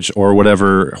Heritage or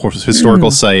whatever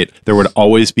historical site, there would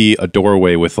always be a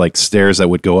doorway with like stairs that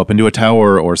would go up into a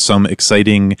tower or some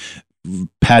exciting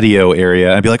patio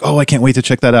area. I'd be like, oh, I can't wait to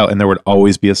check that out. And there would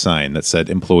always be a sign that said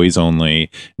employees only.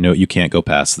 No, you can't go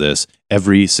past this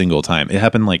every single time. It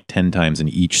happened like 10 times in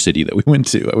each city that we went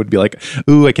to. I would be like,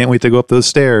 ooh, I can't wait to go up those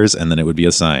stairs. And then it would be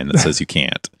a sign that says you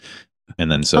can't. And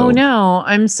then so. Oh no,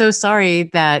 I'm so sorry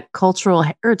that cultural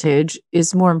heritage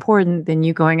is more important than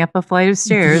you going up a flight of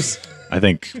stairs. I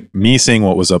think me seeing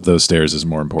what was up those stairs is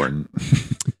more important.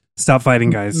 Stop fighting,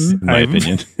 guys. In my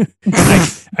opinion.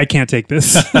 I can't take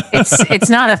this. It's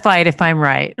not a fight if I'm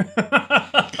right.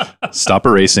 Stop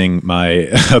erasing my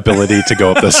ability to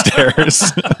go up the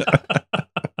stairs.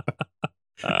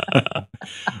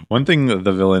 One thing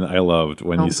the villain I loved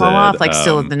when Don't you fall said off like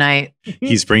Still of the Night.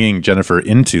 he's bringing Jennifer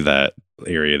into that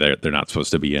area that they're not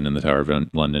supposed to be in the Tower of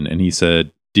London, and he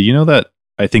said, "Do you know that?"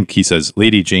 I think he says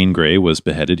Lady Jane Grey was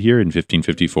beheaded here in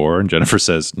 1554, and Jennifer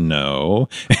says no,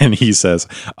 and he says,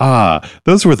 "Ah,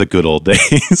 those were the good old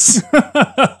days."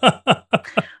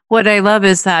 What I love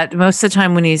is that most of the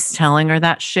time when he's telling her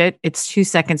that shit, it's 2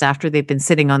 seconds after they've been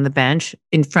sitting on the bench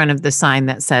in front of the sign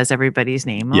that says everybody's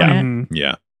name Yeah. on it. Mhm.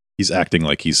 Yeah, he's acting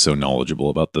like he's so knowledgeable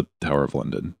about the Tower of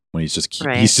London when he's just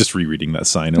Right. he's just rereading that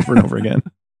sign over and over again.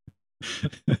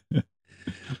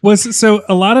 So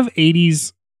a lot of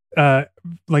 80s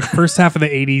like first half of the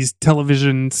 80s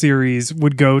television series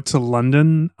would go to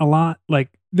London a lot.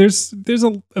 Like there's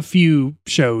a few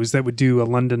shows that would do a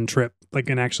London trip like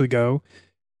and actually go.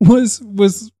 Was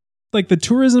like the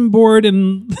tourism board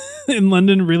in in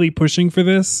London really pushing for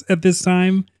this at this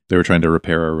time? They were trying to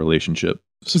repair our relationship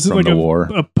Was it from like the a war.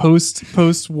 a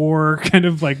post-war kind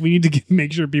of like we need to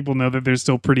make sure people know that there's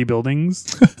still pretty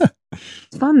buildings?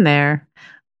 It's fun there.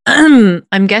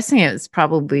 I'm guessing it's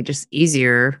probably just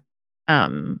easier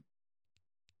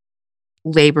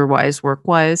labor-wise,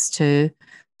 work-wise to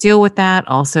deal with that.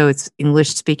 Also, it's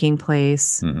English-speaking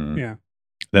place. Mhm. Yeah.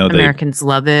 Now Americans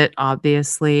love it,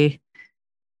 obviously.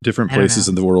 different I don't places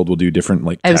know. in the world will do different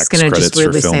like I was tax going to credits just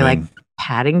weirdly for say like filming.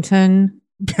 Paddington.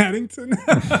 Paddington.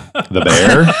 The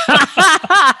bear,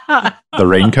 the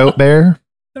raincoat bear.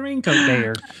 The raincoat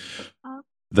bear.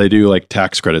 They do like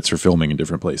tax credits for filming in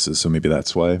different places, so maybe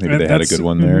that's why. Maybe they had a That's- good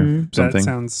one there. mhm. Something.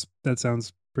 That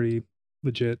sounds pretty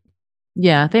legit.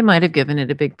 Yeah, they might have given it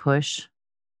a big push.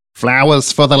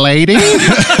 Flowers for the lady.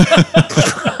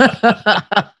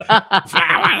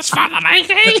 Flowers for the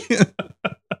lady.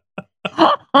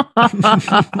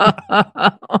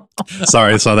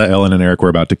 Sorry, I saw that Ellen and Eric were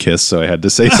about to kiss, so I had to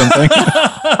say something.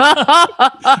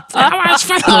 Flowers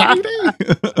for the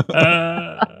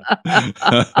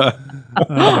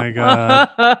Oh my god.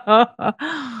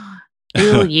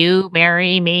 Will you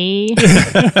marry me?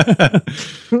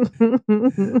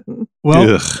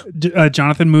 Well, Ugh.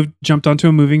 Jonathan jumped onto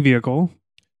a moving vehicle.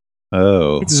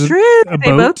 Oh. It's true. A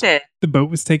They boat? both did. The boat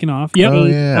was taken off. Yep. Oh,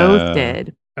 They yeah. both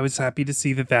did. I was happy to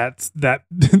see that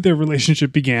their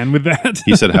relationship began with that.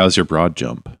 He said, "How's your broad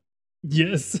jump?"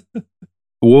 Yes.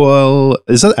 Well,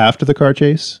 is that after the car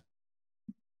chase?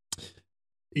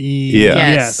 Yeah.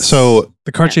 Yes. So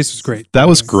the car chase was great. that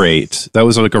was great. That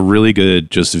was like a really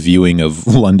good just viewing of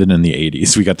London in the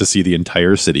 80s. We got to see the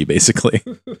entire city basically.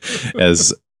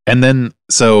 And then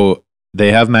so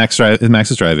they have Max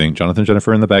is driving, Jonathan and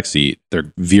Jennifer in the back seat.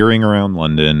 They're veering around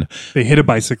London. They hit a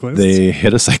bicyclist. They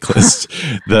hit a cyclist.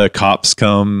 The cops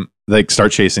come, like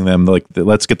start chasing them. Like,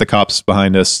 let's get the cops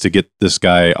behind us to get this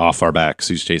guy off our backs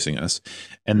who's chasing us.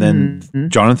 And then Mhm.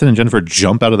 Jonathan and Jennifer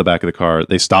jump out of the back of the car.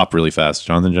 They stop really fast.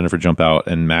 Jonathan and Jennifer jump out,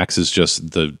 and Max is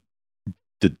just the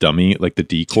dummy, like the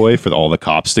decoy for all the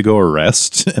cops to go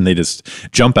arrest. And they just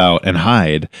jump out and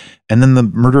hide. And then the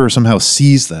murderer somehow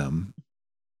sees them.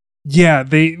 Yeah,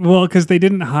 because they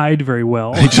didn't hide very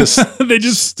well. They just they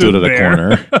just stood stood at a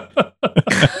there. corner.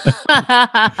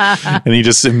 And he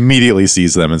just immediately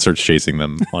sees them and starts chasing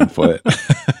them on foot.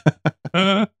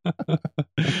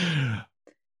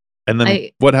 And then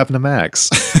what happened to Max?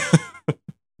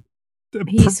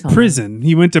 He's fine. Prison.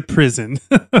 He went to prison.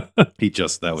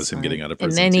 That was him getting out of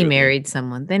prison. And then he too. married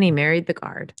someone. Then he married the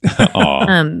guard.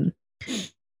 Aw.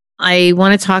 I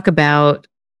want to talk about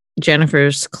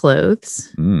Jennifer's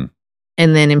clothes. Mm.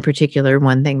 And then in particular,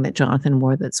 one thing that Jonathan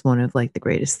wore that's one of like the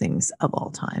greatest things of all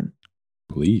time.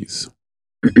 Please.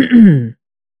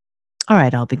 All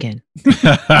right, I'll begin.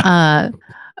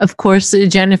 Of course,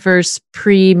 Jennifer's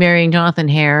pre-marrying Jonathan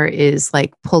hair is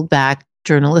like pulled back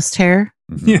journalist hair,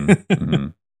 Mhm,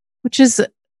 mhm. which is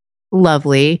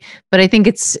lovely. But I think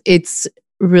it's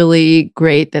really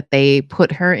great that they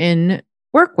put her in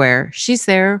workwear. She's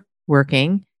there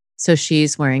working. So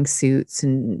she's wearing suits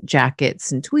and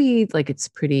jackets and tweed. Like it's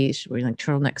pretty. She's wearing like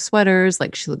turtleneck sweaters.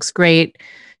 Like she looks great.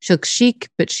 She looks chic,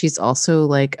 but she's also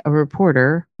like a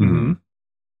reporter Mhm.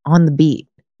 on the beat.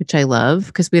 which I love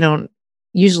because we don't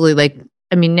usually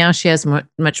now she has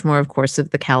much more, of course,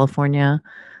 of the California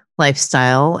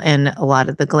lifestyle and a lot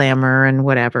of the glamour and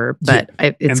whatever, but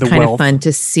it's kind of fun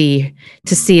to see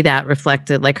that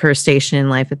reflected, like her station in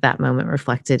life at that moment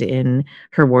reflected in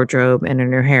her wardrobe and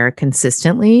in her hair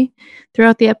consistently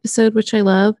throughout the episode, which I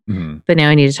love. But now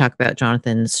I need to talk about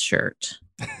Jonathan's shirt.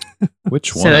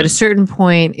 Which one? So at a certain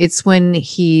point, it's when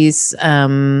he's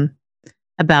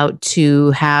about to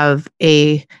have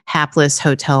a hapless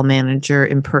hotel manager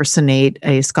impersonate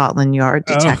a Scotland Yard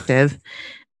detective.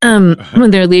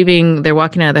 When they're leaving, they're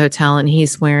walking out of the hotel and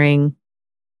he's wearing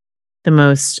the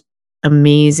most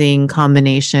amazing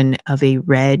combination of a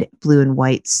red, blue, and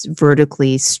white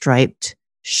vertically striped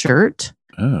shirt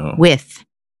with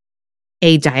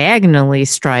a diagonally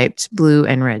striped blue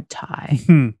and red tie.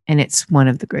 And it's one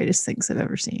of the greatest things I've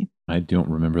ever seen. I don't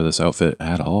remember this outfit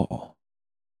at all.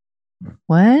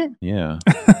 What? Yeah.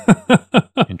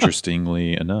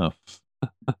 Interestingly enough.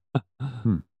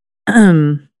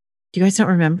 You guys don't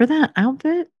remember that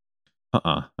outfit?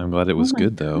 I'm glad it was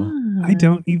good though. I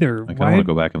don't either. I want to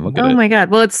go back and look at it. Oh my god.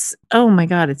 Well, it's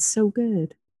so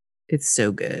good. It's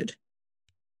so good.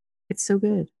 It's so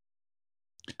good.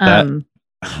 The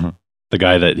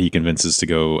guy that he convinces to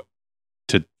go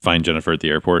to find Jennifer at the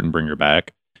airport and bring her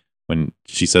back. When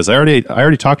she says, I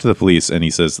already talked to the police, and he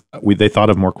says, they thought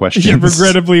of more questions. Yeah,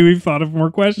 regrettably, we've thought of more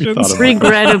questions.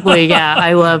 Regrettably, yeah,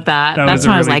 I love that. That's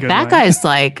when I was really like, that guy's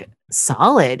like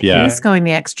solid. Yeah. He's going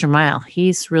the extra mile.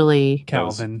 He's really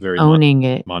Calvin very owning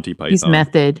it. Monty Python. He's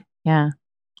method. Yeah.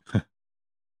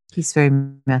 He's very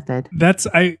method.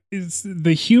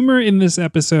 The humor in this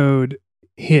episode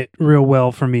hit real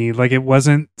well for me. Like, it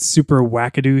wasn't super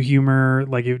wackadoo humor.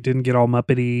 Like, it didn't get all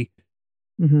Muppety.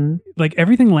 Like,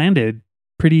 everything landed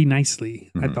pretty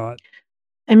nicely, I thought.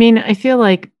 I mean, I feel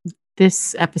like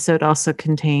this episode also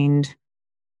contained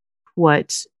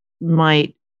what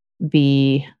might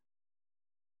be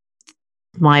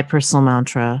my personal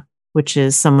mantra, which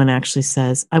is someone actually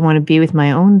says, I want to be with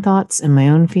my own thoughts and my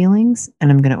own feelings, and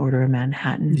I'm going to order a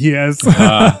Manhattan. Yes.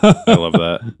 I love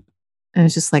that. And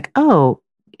it's just like, oh,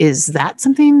 is that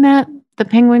something that the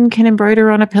penguin can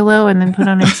embroider on a pillow and then put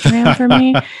on Instagram for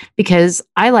me? Because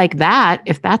I like that.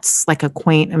 If that's like a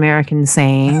quaint American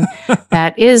saying,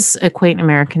 that is a quaint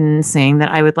American saying that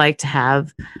I would like to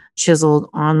have chiseled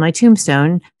on my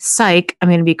tombstone. Psych, I'm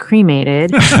going to be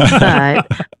cremated. But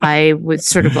I would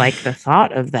sort of like the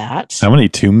thought of that. How many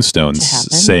tombstones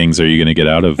sayings are you going to get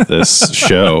out of this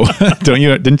show?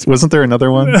 Wasn't there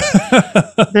another one?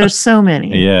 There's so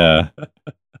many. Yeah.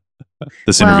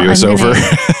 This interview is over.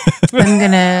 I'm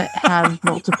going to have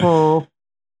multiple.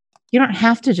 You don't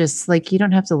have to you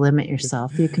don't have to limit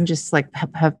yourself. You can just like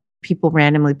have people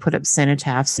randomly put up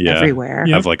cenotaphs everywhere.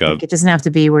 Have it doesn't have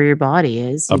to be where your body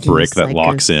is. A brick that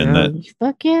locks in that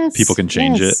fuck yes, people can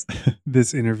change it.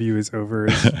 This interview is over.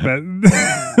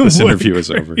 This interview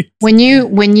is over. When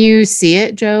you see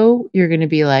it, Joe, you're going to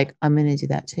be like, I'm going to do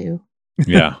that too.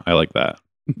 Yeah, I like that.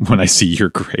 When I see your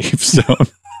gravestone.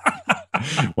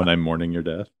 When I'm mourning your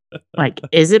death. Like,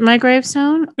 is it my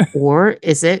gravestone or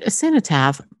is it a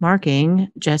cenotaph marking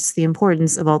just the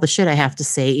importance of all the shit I have to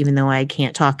say, even though I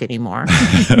can't talk anymore?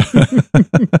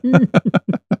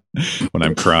 When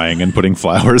I'm crying and putting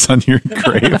flowers on your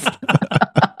grave.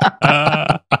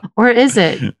 Or is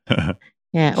it?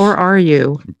 Yeah. Or are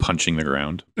you? Punching the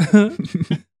ground.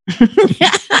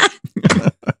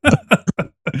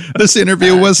 This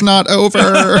interview was not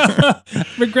over.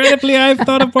 Regrettably, I've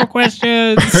thought of more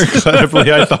questions.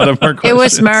 Regrettably, I thought of more questions. It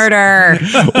was murder.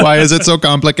 Why is it so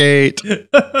complicated?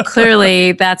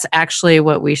 Clearly, that's actually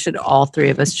what we should, all three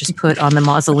of us, just put on the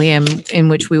mausoleum in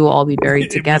which we will all be buried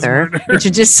together. We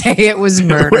should just say it was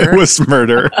murder. It was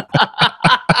murder.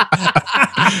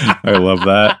 I love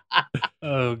that.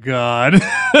 Oh, God.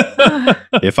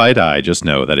 If I die, just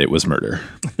know that it was murder.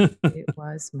 It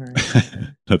was murder.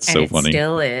 That's so funny. It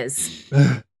still is.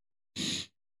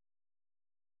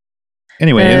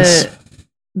 Anyways.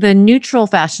 The neutral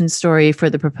fashion story for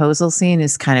the proposal scene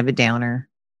is kind of a downer.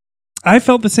 I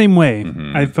felt the same way.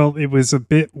 Mm-hmm. I felt it was a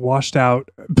bit washed out,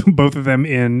 both of them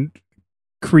in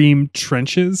cream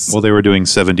trenches. Well, they were doing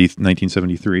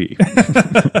 1973.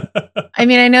 I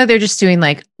mean, I know they're just doing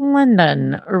like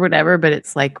London or whatever, but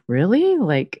it's like, really?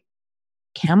 Like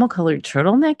camel colored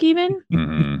turtleneck even?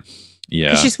 Mm-hmm.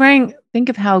 Yeah. She's wearing, think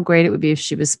of how great it would be if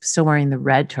she was still wearing the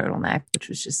red turtleneck, which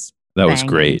was just that banging. was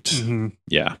great. Mm-hmm.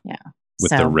 Yeah. Yeah.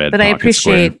 With the red. But I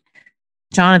appreciate square.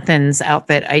 Jonathan's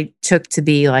outfit. I took to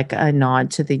be like a nod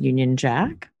to the Union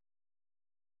Jack.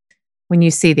 When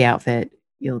you see the outfit,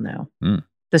 you'll know.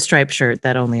 The striped shirt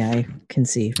that only I can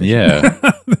see. Yeah.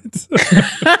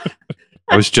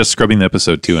 I was just scrubbing the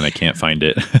episode too, and I can't find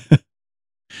it.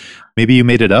 Maybe you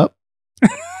made it up?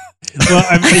 Well,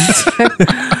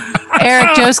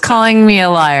 Eric, Joe's calling me a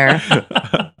liar.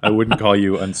 I wouldn't call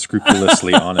you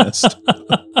unscrupulously honest.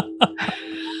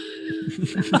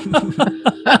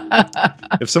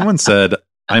 If someone said,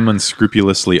 I'm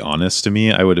unscrupulously honest to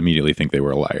me, I would immediately think they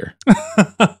were a liar.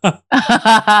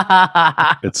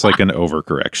 It's like an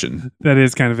overcorrection. that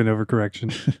is kind of an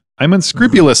overcorrection. I'm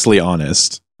unscrupulously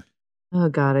honest. Oh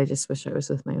God, I just wish I was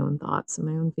with my own thoughts and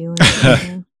my own feelings.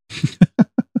 Right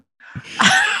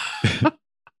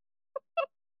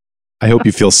I hope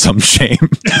you feel some shame.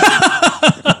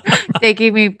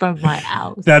 Taking me from my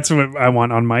house. That's what I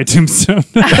want on my tombstone.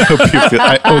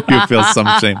 I hope you feel some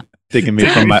shame. Taking me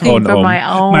from my own home. My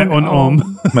own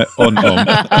home. My own home.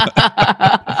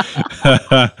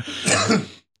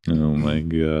 Oh my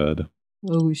God.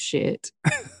 Oh shit.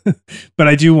 But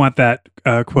I do want that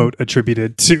quote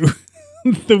attributed to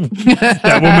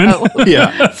that woman.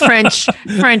 Yeah.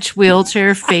 French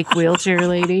wheelchair, fake wheelchair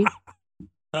lady.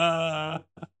 Oh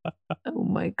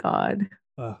my God.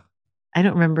 I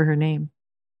don't remember her name.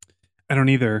 I don't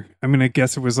either. I'm gonna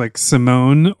guess it was like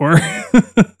Simone or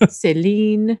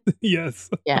Celine. yes.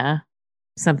 Yeah.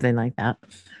 Something like that.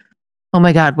 Oh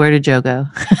my God, where did Joe go?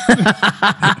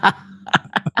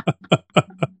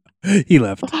 He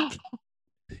left.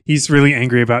 He's really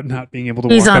angry about not being able to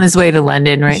He's walk on up. his way to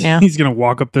London right now. He's gonna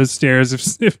walk up those stairs if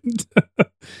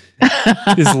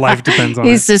his life depends on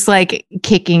He's just like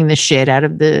kicking the shit out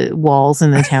of the walls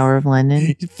in the Tower of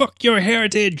London. it. Fuck your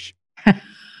heritage.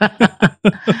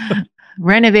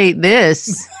 Renovate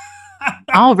this.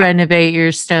 I'll renovate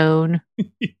your stone.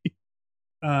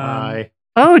 Hi.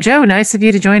 Oh, Joe, nice of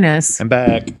you to join us. I'm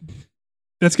back.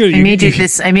 That's good. I made you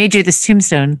this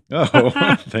tombstone.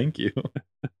 Oh, thank you.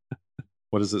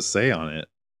 What does it say on it?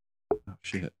 Oh,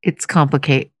 shit. It's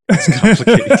complicated.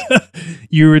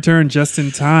 You return just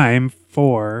in time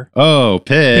for Oh,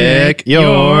 pick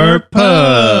your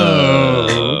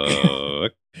poke.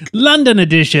 London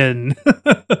edition. Am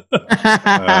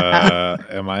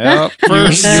I up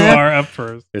first? You are up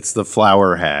first. It's the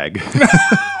flower hag.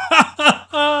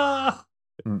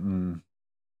 Mm-mm.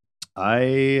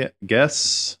 I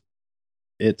guess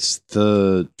it's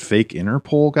the fake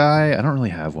Interpol guy. I don't really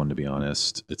have one, to be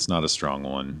honest. It's not a strong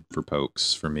one for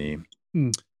pokes for me.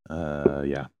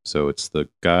 Yeah. So it's the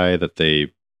guy that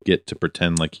they get to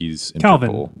pretend like he's Interpol.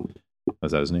 Calvin.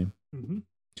 Was that his name? Mm-hmm.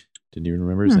 Didn't even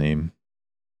remember his name.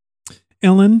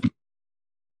 Ellen.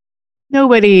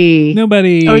 Nobody.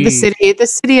 Nobody. Oh, the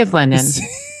city of London.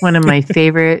 One of my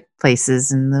favorite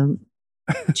places in the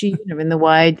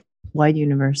wide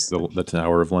universe. The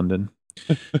Tower of London.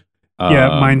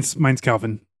 Yeah, mine's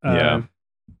Calvin. Yeah.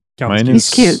 Calvin's Mine He's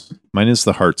cute. Mine is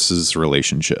the Hearts'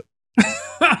 relationship.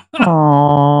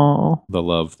 Oh. The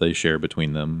love they share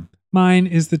between them. Mine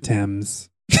is the Thames.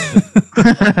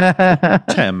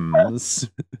 Thames.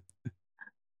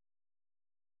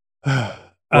 Well,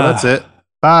 that's it.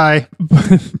 Bye.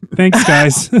 Thanks,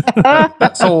 guys.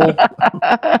 That's all.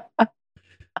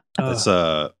 It's,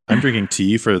 I'm drinking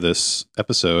tea for this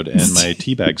episode, and my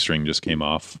tea bag string just came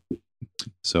off.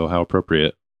 So how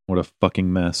appropriate. What a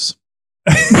fucking mess.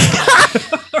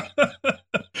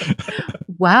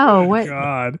 Wow.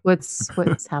 God.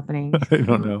 What's happening? I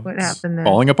don't know. What happened there?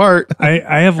 Falling apart.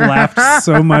 I have laughed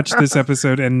so much this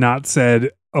episode and not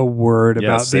said a word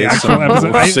about the say actual some,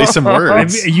 episode. say some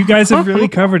words. You guys have really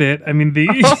covered it. I mean,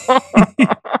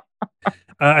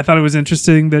 I thought it was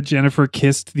interesting that Jennifer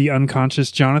kissed the unconscious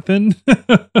Jonathan.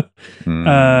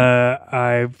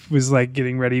 I was like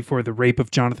getting ready for the rape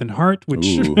of Jonathan Hart, which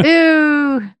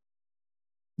Ew.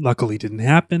 luckily didn't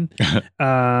happen.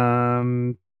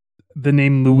 The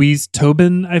name Louise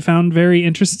Tobin I found very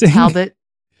interesting. Talbot.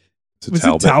 Was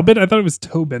it Talbot? I thought it was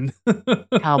Tobin.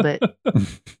 Talbot.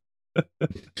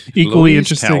 Equally Louise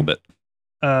interesting. Talbot.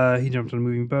 He jumped on a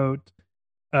moving boat.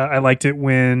 I liked it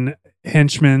when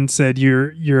Henchman said,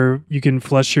 "You can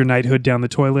flush your knighthood down the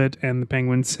toilet," and the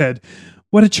Penguin said,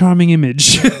 "What a charming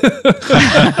image." The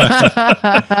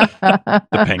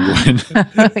Penguin.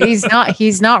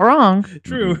 He's not wrong.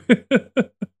 True.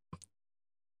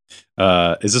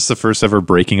 Is this the first ever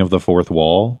breaking of the fourth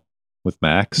wall with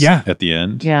Max? Yeah. At the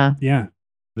end? Yeah. Yeah.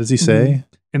 What does he say?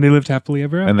 And they lived happily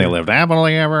ever after. And they lived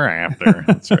happily ever after.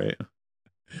 That's right.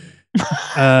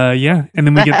 Yeah. And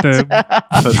then we get the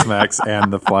That's Max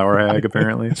and the flower hag,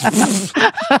 apparently.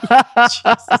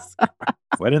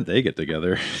 Why didn't they get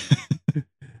together?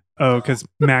 because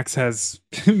Max has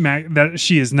that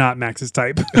she is not Max's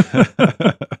type.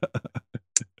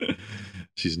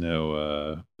 She's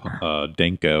no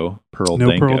Danko. Pearl No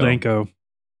Danko. Pearl Danko.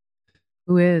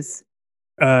 Who is?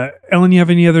 Ellen, you have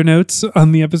any other notes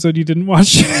on the episode you didn't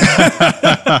watch?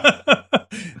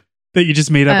 That you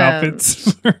just made up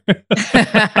outfits? Yeah,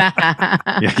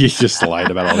 you just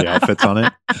lied about all the outfits on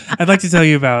it. I'd like to tell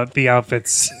you about the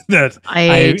outfits that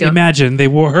I don't- imagine they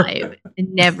wore. I've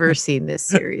never seen this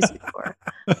series before.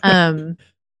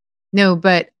 No,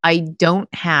 but I don't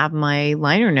have my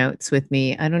liner notes with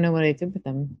me. I don't know what I did with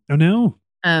them. Oh no.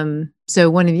 So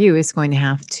one of you is going to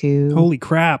have to Holy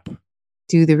crap.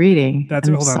 do the reading. That's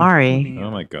I'm hold on. sorry. Let me,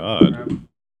 Oh my god.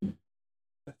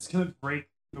 That's gonna break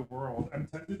the world. I'm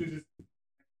tempted to just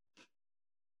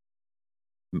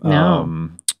No.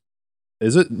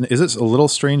 Is it a little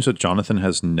strange that Jonathan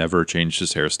has never changed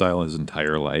his hairstyle his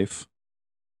entire life?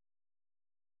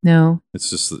 No.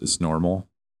 It's normal.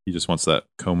 He just wants that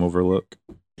comb over look.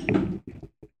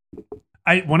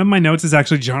 one of my notes is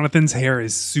actually Jonathan's hair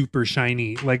is super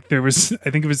shiny. Like there was, I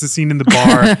think it was the scene in the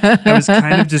bar. I was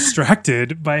kind of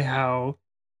distracted by how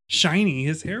shiny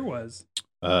his hair was.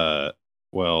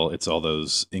 Well, it's all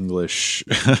those English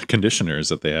conditioners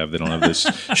that they have. They don't have this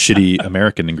shitty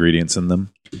American ingredients in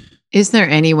them. Is there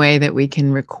any way that we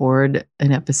can record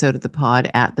an episode of the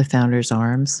pod at the Founder's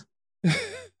Arms?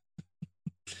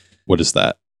 What is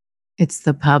that? It's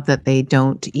the pub that they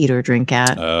don't eat or drink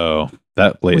at, Oh,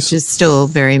 that place. which is still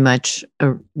very much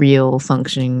a real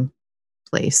functioning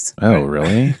place. Oh,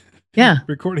 really? Yeah.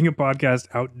 Recording a podcast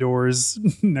outdoors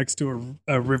next to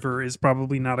a river is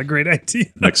probably not a great idea.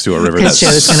 Next to a river that 'Cause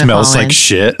Joe's gonna smells fall like in.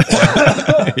 shit.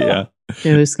 Yeah.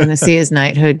 Joe's going to see his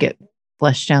knighthood get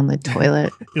flushed down the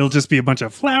toilet. It'll just be a bunch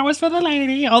of flowers for the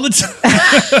lady all the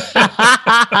time.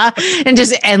 And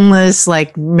just endless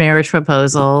like marriage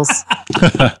proposals. Do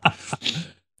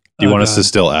you Oh, want us to God.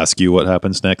 still ask you what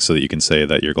happens next so that you can say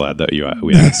that you're glad that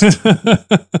we asked?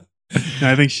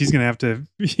 No, I think she's gonna have to.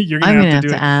 You're I'm gonna going have to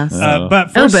to have do to it. ask. But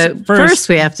Oh, first, but first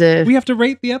we have to. we have to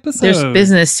rate the episode. There's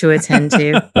business to attend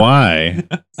to. Why?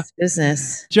 It's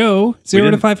business. Joe, 0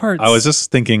 to didn't- 5 hearts. I was just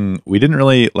thinking we didn't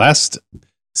really last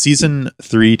season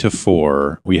 3 to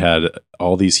 4 we had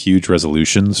all these huge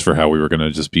resolutions for how we were going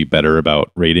to just be better about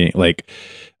rating. Like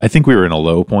I think we were in a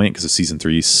low point because season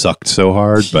 3 sucked so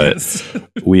hard, but Yes.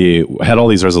 we had all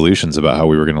these resolutions about how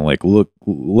we were going to like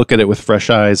look at it with fresh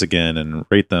eyes again and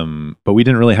rate them, but we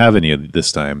didn't really have any of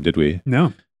this time, did we?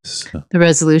 No. So, The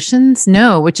resolutions?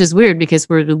 No, which is weird because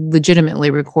we're legitimately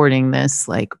recording this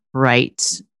like right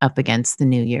up against the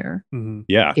new year. Mhm.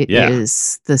 yeah, It yeah.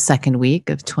 is the second week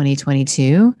of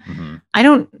 2022. Mhm. I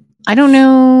don't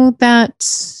know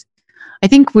that. I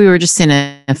think we were just in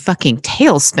a fucking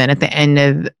tailspin at the end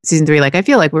of season 3. Like I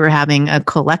feel like we were having a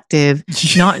collective,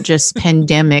 not just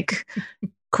pandemic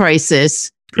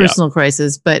crisis, personal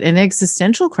crisis, but an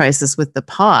existential crisis with the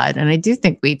pod. And I do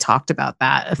think we talked about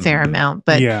that a fair amount.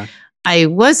 But yeah. I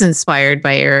was inspired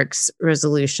by Eric's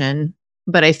resolution,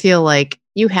 but I feel like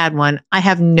you had one. I've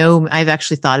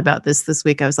actually thought about this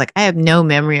week. I was like, I have no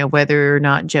memory of whether or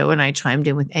not Joe and I chimed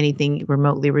in with anything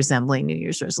remotely resembling New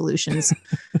Year's resolutions.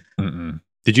 Mm-mm.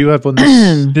 Did you have one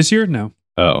this? This year, no.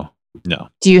 Oh, no.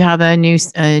 Do you have a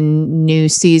new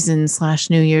season /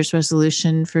 New Year's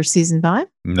resolution for season 5?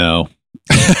 No.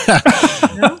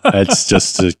 It's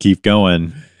just to keep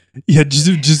going. Yeah,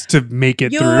 just to make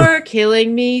it through.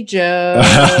 Killing me, Joe.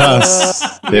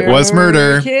 It was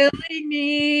murder. Killing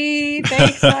me.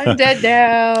 Thanks, I'm dead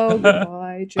now.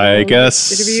 Goodbye, Joe. I guess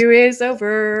This interview is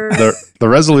over. the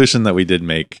resolution that we did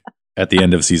make at the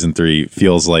end of season 3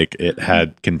 feels like it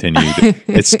had continued.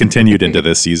 It's continued into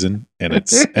this season, and it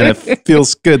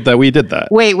feels good that we did that.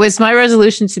 Wait, was my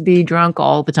resolution to be drunk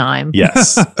all the time?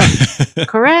 Yes.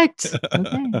 Correct.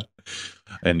 Okay.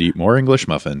 And eat more English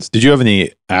muffins. Did you have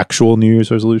any actual New Year's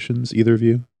resolutions, either of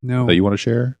you, No. that you want to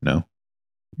share? No.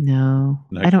 No,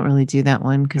 No. I don't really do that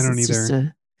one because I don't it's just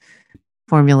either. a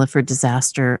formula for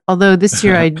disaster. Although this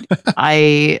year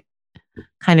I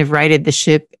kind of righted the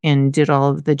ship and did all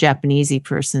of the Japanesey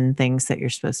person things that you're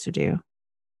supposed to do.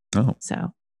 Oh.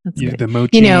 So that's Yeah, good. the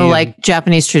mochi. You know, and- like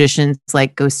Japanese traditions,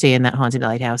 like go stay in that haunted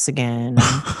lighthouse again,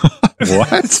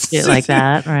 What? shit like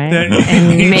that, right? That And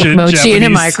make ancient mochi in a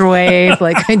Japanese- microwave.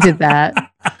 Like I did that.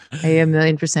 I a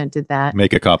 1,000,000% did that.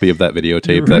 Make a copy of that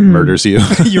videotape that murders you.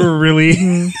 you were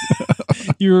really,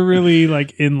 you were really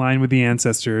like in line with the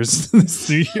ancestors. this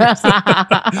New Year's.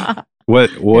 What?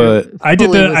 I did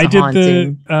Fully was a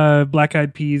haunting. the Black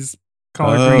Eyed Peas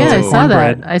collard Oh. greens Yeah, I and saw that.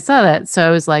 cornbread. I saw that. So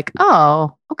I was like,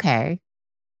 oh, okay.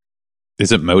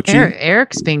 Is it mochi?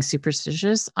 Eric's being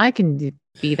superstitious. I can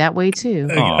be that way too.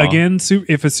 Aw. Again,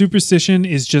 if a superstition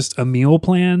is just a meal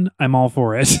plan, I'm all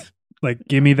for it. Like,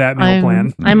 give me that meal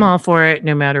plan. I'm all for it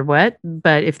no matter what.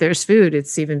 But if there's food,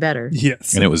 it's even better.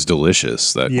 Yes. And it was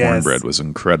delicious. That Yes. cornbread was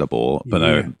incredible. But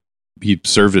Yeah. he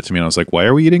served it to me, and I was like, "Why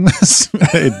are we eating this?"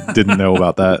 I didn't know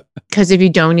about that. Because if you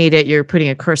don't eat it, you're putting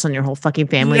a curse on your whole fucking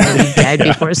family. You'll be dead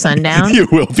before sundown. You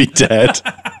will be dead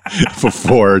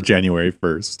before January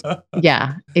 1st.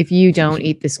 Yeah. If you don't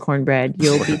eat this cornbread,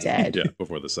 you'll be dead. Yeah,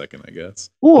 before the 2nd, I guess.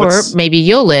 Or maybe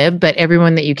you'll live, but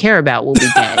everyone that you care about will be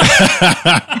dead.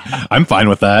 I'm fine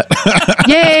with that.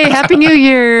 Yay! Happy New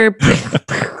Year!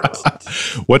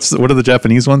 What are the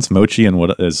Japanese ones? Mochi, and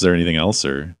what is there anything else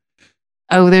or?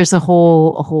 Oh, there's a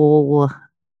whole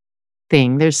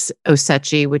thing. There's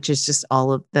osechi, which is just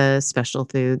all of the special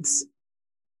foods.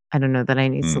 I don't know that I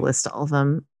need to list all of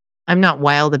them. I'm not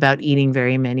wild about eating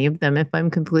very many of them, if I'm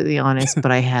completely honest,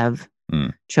 but I have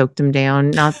choked them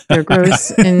down. Not they're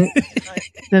gross in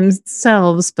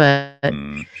themselves, but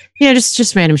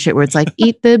just random shit where it's like,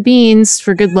 eat the beans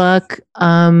for good luck.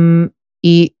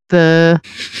 Eat the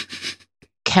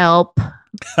kelp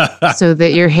so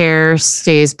that your hair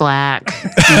stays black.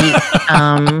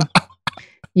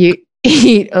 You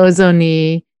eat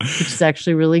ozoni, which is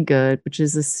actually really good, which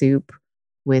is a soup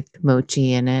with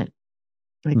mochi in it,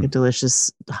 like a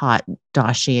delicious hot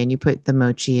dashi, and you put the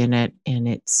mochi in it, and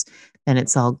it's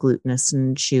all glutinous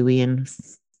and chewy and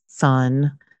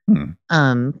fun.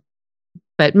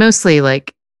 But mostly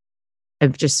like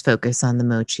I've just focused on the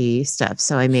mochi stuff.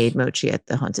 So I made mochi at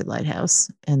the Haunted Lighthouse,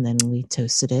 and then we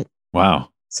toasted it. Wow.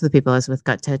 So the people I was with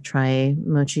got to try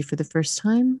mochi for the first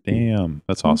time. Damn,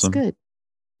 that's awesome. It's good.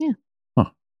 Yeah. Huh.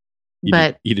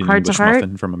 But eat an heart English to heart,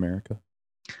 muffin from America.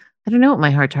 I don't know what my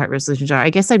heart to heart resolutions are.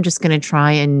 I guess I'm just going to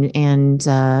try and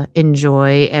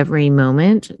enjoy every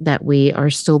moment that we are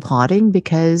still potting,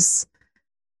 because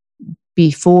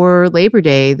before Labor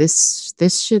Day, this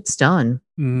shit's done.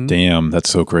 Damn, that's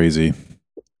so crazy.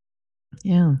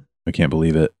 Yeah. I can't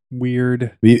believe it.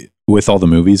 Weird. With all the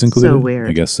movies included? So weird.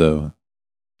 I guess so.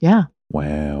 Yeah.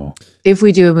 Wow. If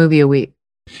we do a movie a week.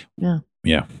 Yeah.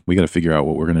 Yeah. We got to figure out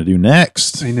what we're going to do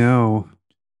next. I know.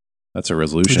 That's a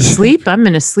resolution. Sleep? I'm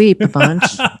going to sleep a bunch.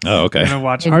 Oh, okay. I'm gonna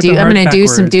watch I'm Heart to Heart going to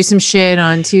backwards. do some shit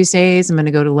on Tuesdays. I'm going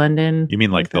to go to London. You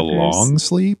mean like the long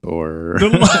sleep or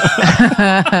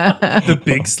The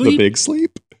big sleep? the big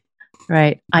sleep?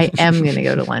 Right. I am going to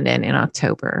go to London in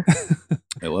October.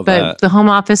 I love But that. the home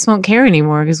office won't care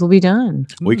anymore because we'll be done.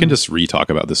 We can just re-talk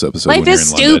about this episode. Life when you're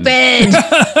is in London. stupid.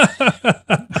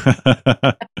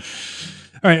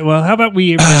 All right. Well, how about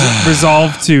we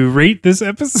resolve to rate this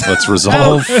episode? Let's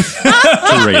resolve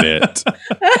to rate it.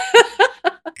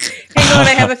 Hang on,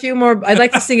 I have a few more. I'd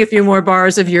like to sing a few more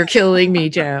bars of "You're Killing Me,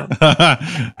 Joe."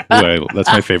 That's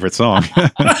my favorite song.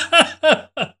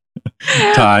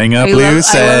 Tying up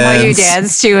loose ends. I love how you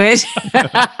dance to it.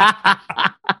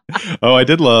 Oh, I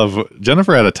did love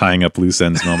Jennifer had a tying up loose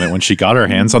ends moment when she got her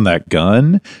hands on that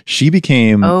gun. She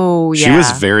became she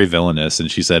was very villainous,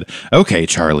 and she said, "Okay,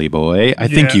 Charlie boy, I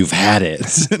think you've had it."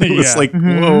 And it was like,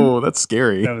 whoa, that's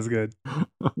scary. That was good.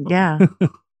 Yeah.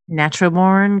 Natural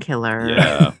born killer.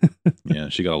 Yeah. Yeah,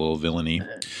 she got a little villainy.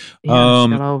 Yeah,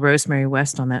 she got all Rosemary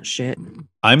West on that shit.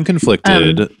 I'm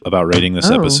conflicted about rating this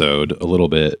episode a little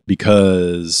bit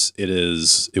because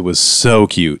it was so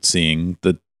cute seeing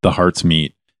the hearts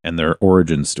meet, and their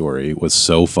origin story was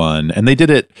so fun. And they did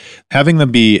it, having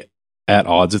them be at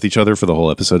odds with each other for the whole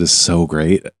episode is so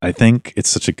great. I think it's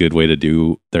such a good way to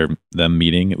do them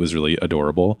meeting. It was really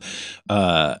adorable.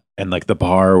 And like the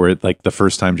bar where like the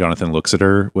first time Jonathan looks at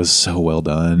her was so well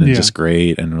done and just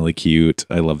great and really cute.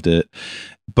 I loved it.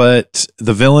 But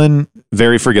the villain,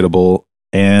 very forgettable.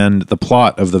 And the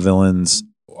plot of the villains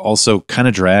also kind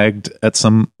of dragged at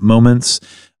some moments.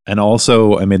 And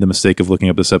also I made the mistake of looking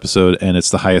up this episode, and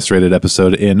it's the highest rated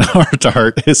episode in Heart to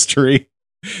Heart history.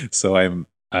 So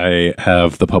I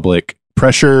have the public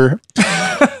pressure.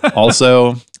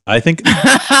 Also, I think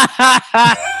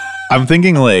I'm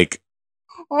thinking like,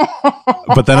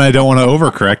 but then I don't want to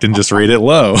overcorrect and just rate it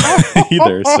low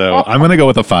either. So I'm going to go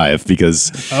with a 5 because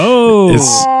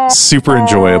it's super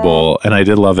enjoyable, and I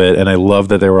did love it. And I love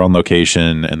that they were on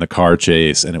location and the car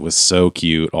chase, and it was so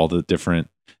cute. All the different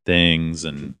things.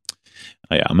 And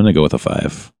yeah, I'm going to go with a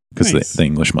 5 because the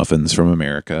English muffins from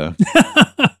America.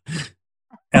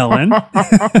 Ellen.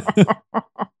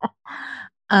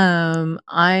 I'm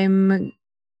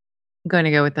going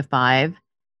to go with the 5.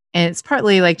 And it's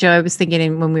partly like, Joe, I was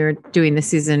thinking when we were doing the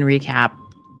season recap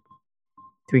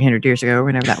 300 years ago, or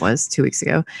whenever that was, 2 weeks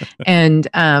ago. And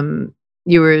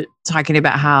you were talking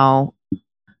about how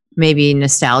maybe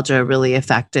nostalgia really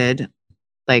affected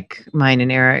like mine and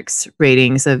Eric's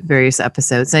ratings of various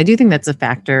episodes. And I do think that's a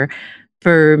factor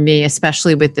for me,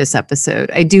 especially with this episode.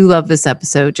 I do love this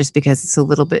episode just because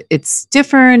it's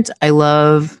different. I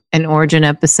love an origin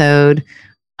episode.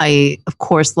 I, of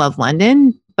course, love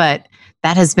London, but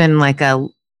that has been like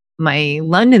my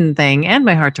London thing and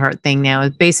my Heart to Heart thing now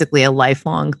is basically a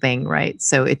lifelong thing, right?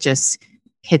 So it just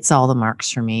hits all the marks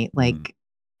for me. Like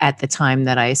at the time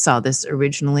that I saw this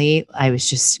originally, I was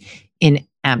just in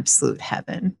absolute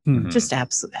heaven, just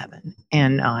absolute heaven.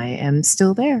 And I am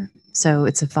still there. So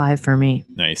it's a 5 for me.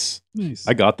 Nice.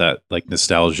 I got that like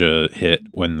nostalgia hit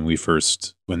when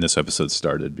this episode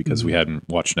started because we hadn't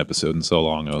watched an episode in so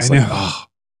long. I was like, oh,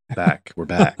 we're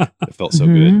back. It felt so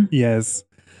good. Yes.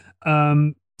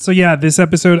 So yeah, this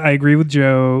episode, I agree with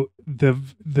Joe.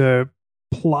 The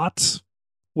plot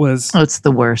was it's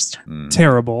the worst.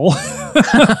 Terrible.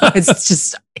 It's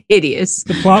just hideous.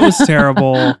 The plot was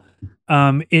terrible.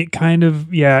 It kind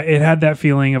of it had that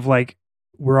feeling of like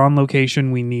we're on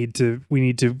location. We need to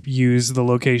use the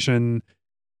location,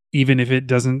 even if it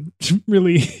doesn't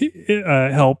really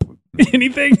help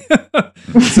anything.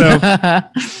 So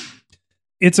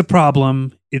it's a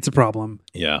problem. It's a problem.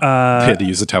 Yeah. They had to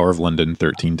use the Tower of London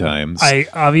 13 times. I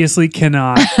obviously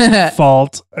cannot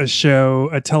fault a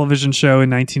television show in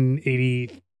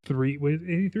 1983. Was it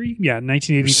 83? Yeah,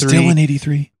 1983. Still in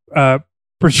 83.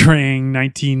 Portraying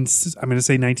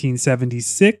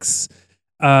 1976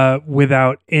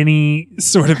 without any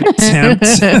sort of attempt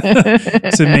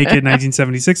to make it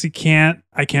 1976.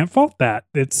 I can't fault that.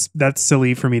 That's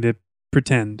silly for me to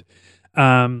pretend.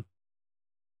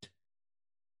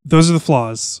 Those are the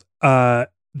flaws.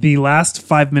 The last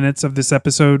 5 minutes of this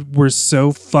episode were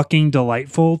so fucking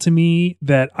delightful to me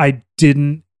that I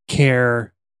didn't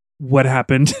care what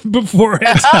happened before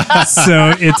it.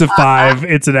 So it's a 5.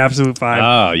 It's an absolute 5.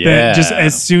 Oh yeah. Just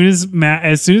as soon as Mac,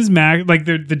 like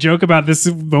the joke about this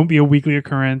won't be a weekly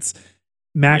occurrence.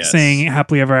 Mac saying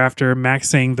happily ever after, Mac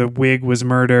saying the wig was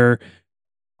murder.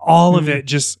 All of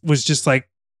it was just like,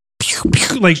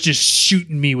 like just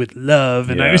shooting me with love,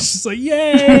 and I was just like,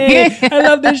 "Yay! I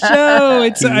love this show."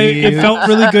 It felt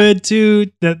really good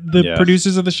too. That the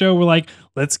producers of the show were like,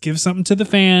 "Let's give something to the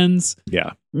fans."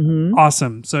 Yeah,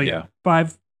 awesome. So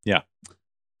 5. Yeah,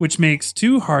 which makes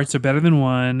 2 hearts are better than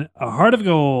 1. A heart of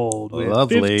gold with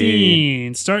Lovely.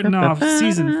 15, starting off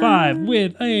season 5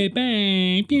 with a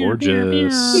bang.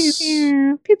 Gorgeous.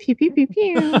 Pew, pew, pew, pew, pew,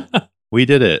 pew. We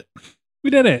did it.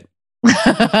 We did it.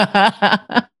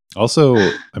 Also,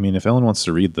 I mean, if Ellen wants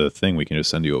to read the thing, we can just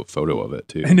send you a photo of it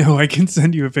too. I know. I can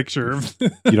send you a picture of.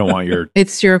 You don't want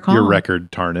it's your call. Your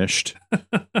record tarnished. I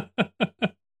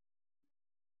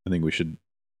think we should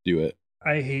do it.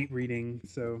 I hate reading,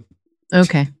 so.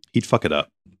 Okay. He'd fuck it up.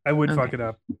 I would fuck it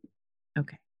up.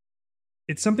 Okay.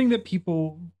 It's something that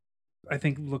people, I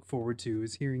think, look forward to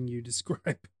is hearing you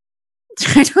describe.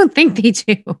 I don't think they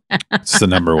do. It's the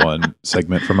number 1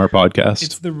 segment from our podcast.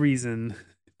 It's the reason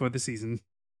for the season.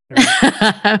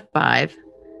 5.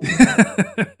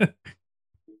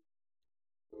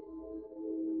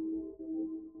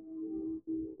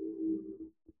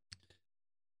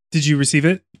 Did you receive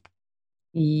it?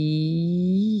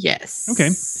 Yes. Okay.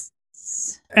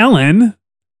 Ellen,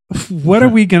 what are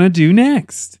we going to do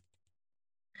next?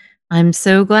 I'm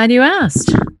so glad you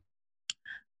asked.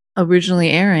 Originally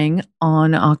airing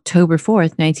on October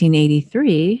 4th,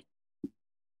 1983.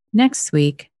 Next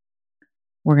week,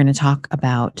 we're going to talk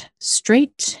about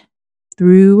Straight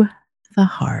Through the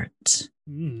Heart.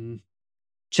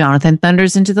 Jonathan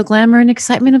thunders into the glamour and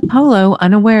excitement of Polo,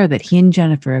 unaware that he and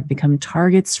Jennifer have become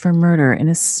targets for murder in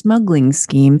a smuggling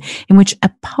scheme in which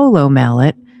a polo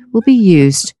mallet will be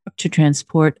used to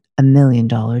transport $1 million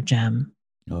gem.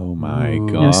 Oh my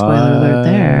God. No spoiler alert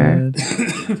there.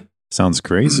 Sounds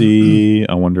crazy.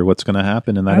 I wonder what's going to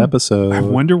happen in that episode. I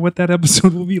wonder what that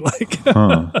episode will be like.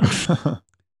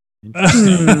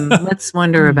 Let's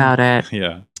wonder about it.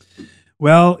 Yeah.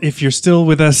 Well, if you're still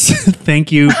with us,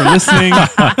 thank you for listening.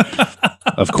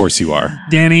 Of course you are.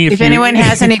 Danny, if anyone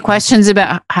has any questions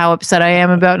about how upset I am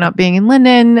about not being in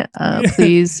London,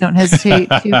 please don't hesitate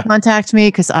to contact me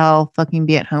because I'll fucking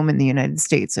be at home in the United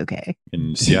States, okay?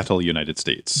 In Seattle, United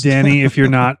States. Danny, if you're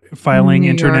not filing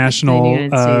international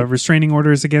restraining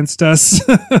orders against us,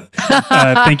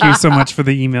 thank you so much for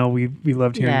the email. We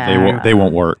loved hearing from you. They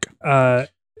won't work.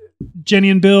 Jenny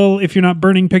and Bill, if you're not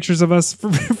burning pictures of us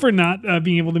for not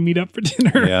being able to meet up for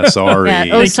dinner. Yeah, sorry. Yeah.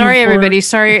 Oh, sorry, everybody.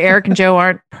 Sorry, Eric and Joe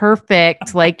aren't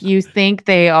perfect like you think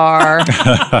they are.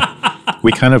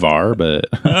 We kind of are, but...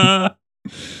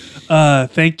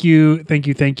 Thank you.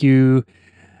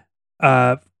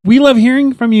 We love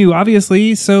hearing from you,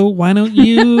 obviously, so why don't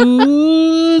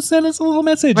you send us a little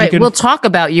message? Right, we'll talk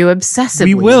about you obsessively.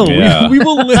 We will. Yeah. We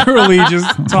will literally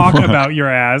just talk about your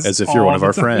ass. As if you're one of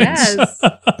our friends.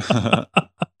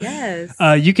 Yes. Yes.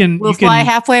 We'll fly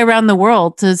halfway around the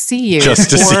world to see you. Just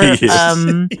to see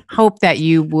you. Hope that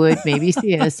you would maybe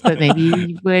see us, but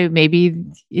maybe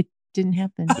it didn't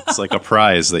happen. It's like a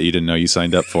prize that you didn't know you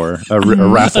signed up for. A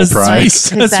raffle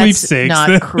prize. A sweepstakes.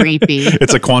 Not creepy.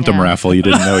 It's a quantum raffle you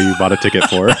didn't know you bought a ticket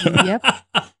for. Yep.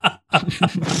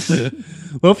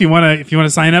 Well, if you want to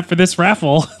sign up for this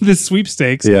raffle, this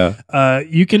sweepstakes,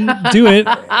 you can do it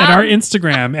at our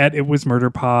Instagram at It Was Murder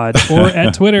Pod, or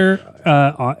at Twitter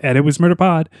at It Was Murder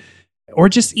Pod, or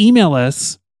just email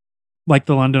us like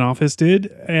the London office did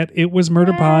at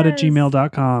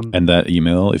itwasmurderpod@gmail.com. And that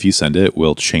email, if you send it,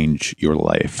 will change your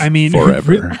life. I mean,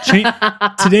 forever.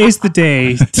 Today's the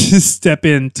day to step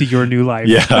into your new life.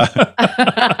 Yeah.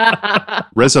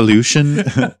 Resolution.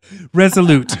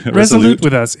 Resolute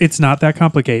with us. It's not that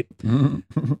complicated.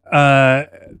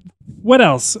 What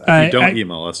else? If you don't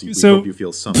email us, we hope you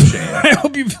feel some shame. I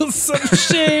hope you feel some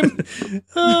shame.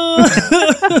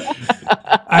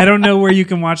 I don't know where you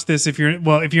can watch this. If you're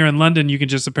in London, you can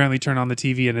just apparently turn on the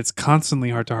TV and it's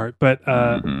constantly Heart to Heart. But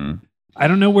I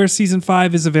don't know where season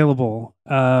 5 is available.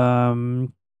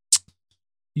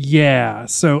 Yeah,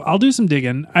 so I'll do some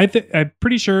digging. I'm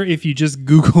pretty sure if you just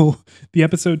Google the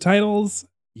episode titles,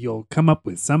 you'll come up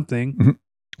with something.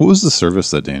 What was the service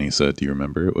that Danny said? Do you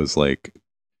remember? It was like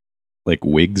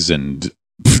wigs and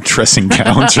dressing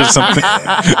gowns or something.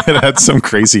 It had some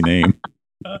crazy name.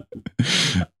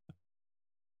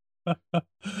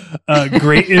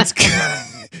 It's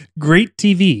Great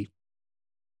TV.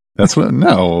 That's what.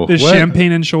 No, the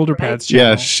champagne and shoulder pads channel.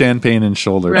 Yeah, champagne and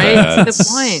shoulder pads. Right, that's the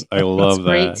point. I love that.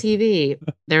 Great TV.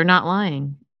 They're not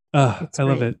lying. I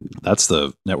love it. That's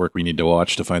the network we need to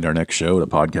watch to find our next show to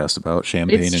podcast about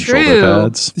champagne and shoulder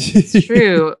pads. It's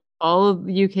true. All of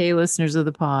the UK listeners of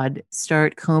the pod,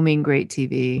 start combing Great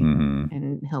TV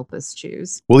and help us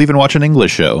choose. We'll even watch an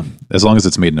English show as long as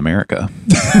it's made in America.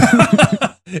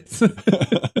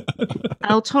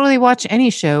 I'll totally watch any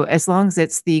show as long as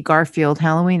it's the Garfield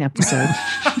Halloween episode.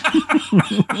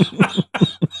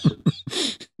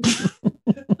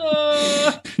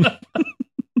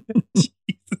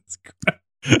 Jesus Christ.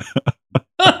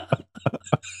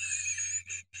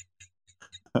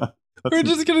 We're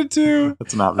just going to do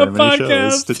That's not very many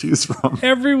shows to choose from.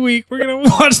 Every week we're going to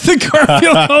watch the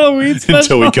Garfield Halloween special.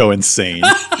 Until we go insane.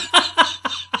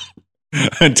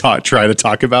 And try to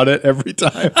talk about it every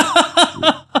time.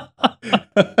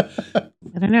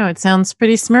 I don't know. It sounds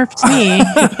pretty Smurf to me.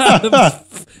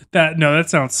 That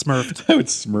sounds Smurfed. I would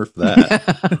Smurf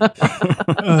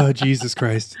that. Oh, Jesus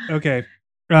Christ. Okay.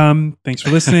 Thanks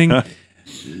for listening.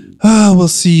 We'll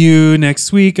see you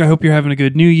next week. I hope you're having a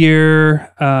good New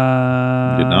Year.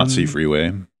 Did not see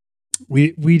Freeway.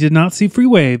 We did not see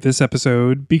Freeway this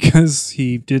episode because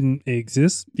he didn't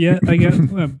exist yet, I guess,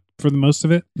 for the most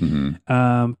of it.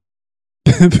 Mm-hmm.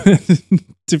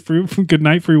 Good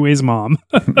night, Freeway's mom.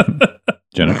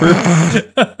 Jennifer?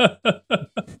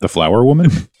 The flower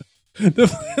woman?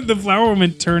 The flower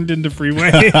woman turned into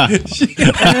Freeway.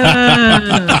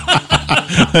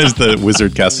 As the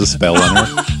wizard casts a spell on her.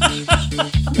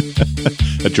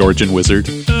 A Georgian wizard.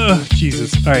 Oh,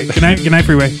 Jesus. All right. Good night,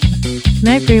 Freeway. Good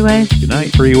night, Freeway. Good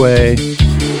night, Freeway.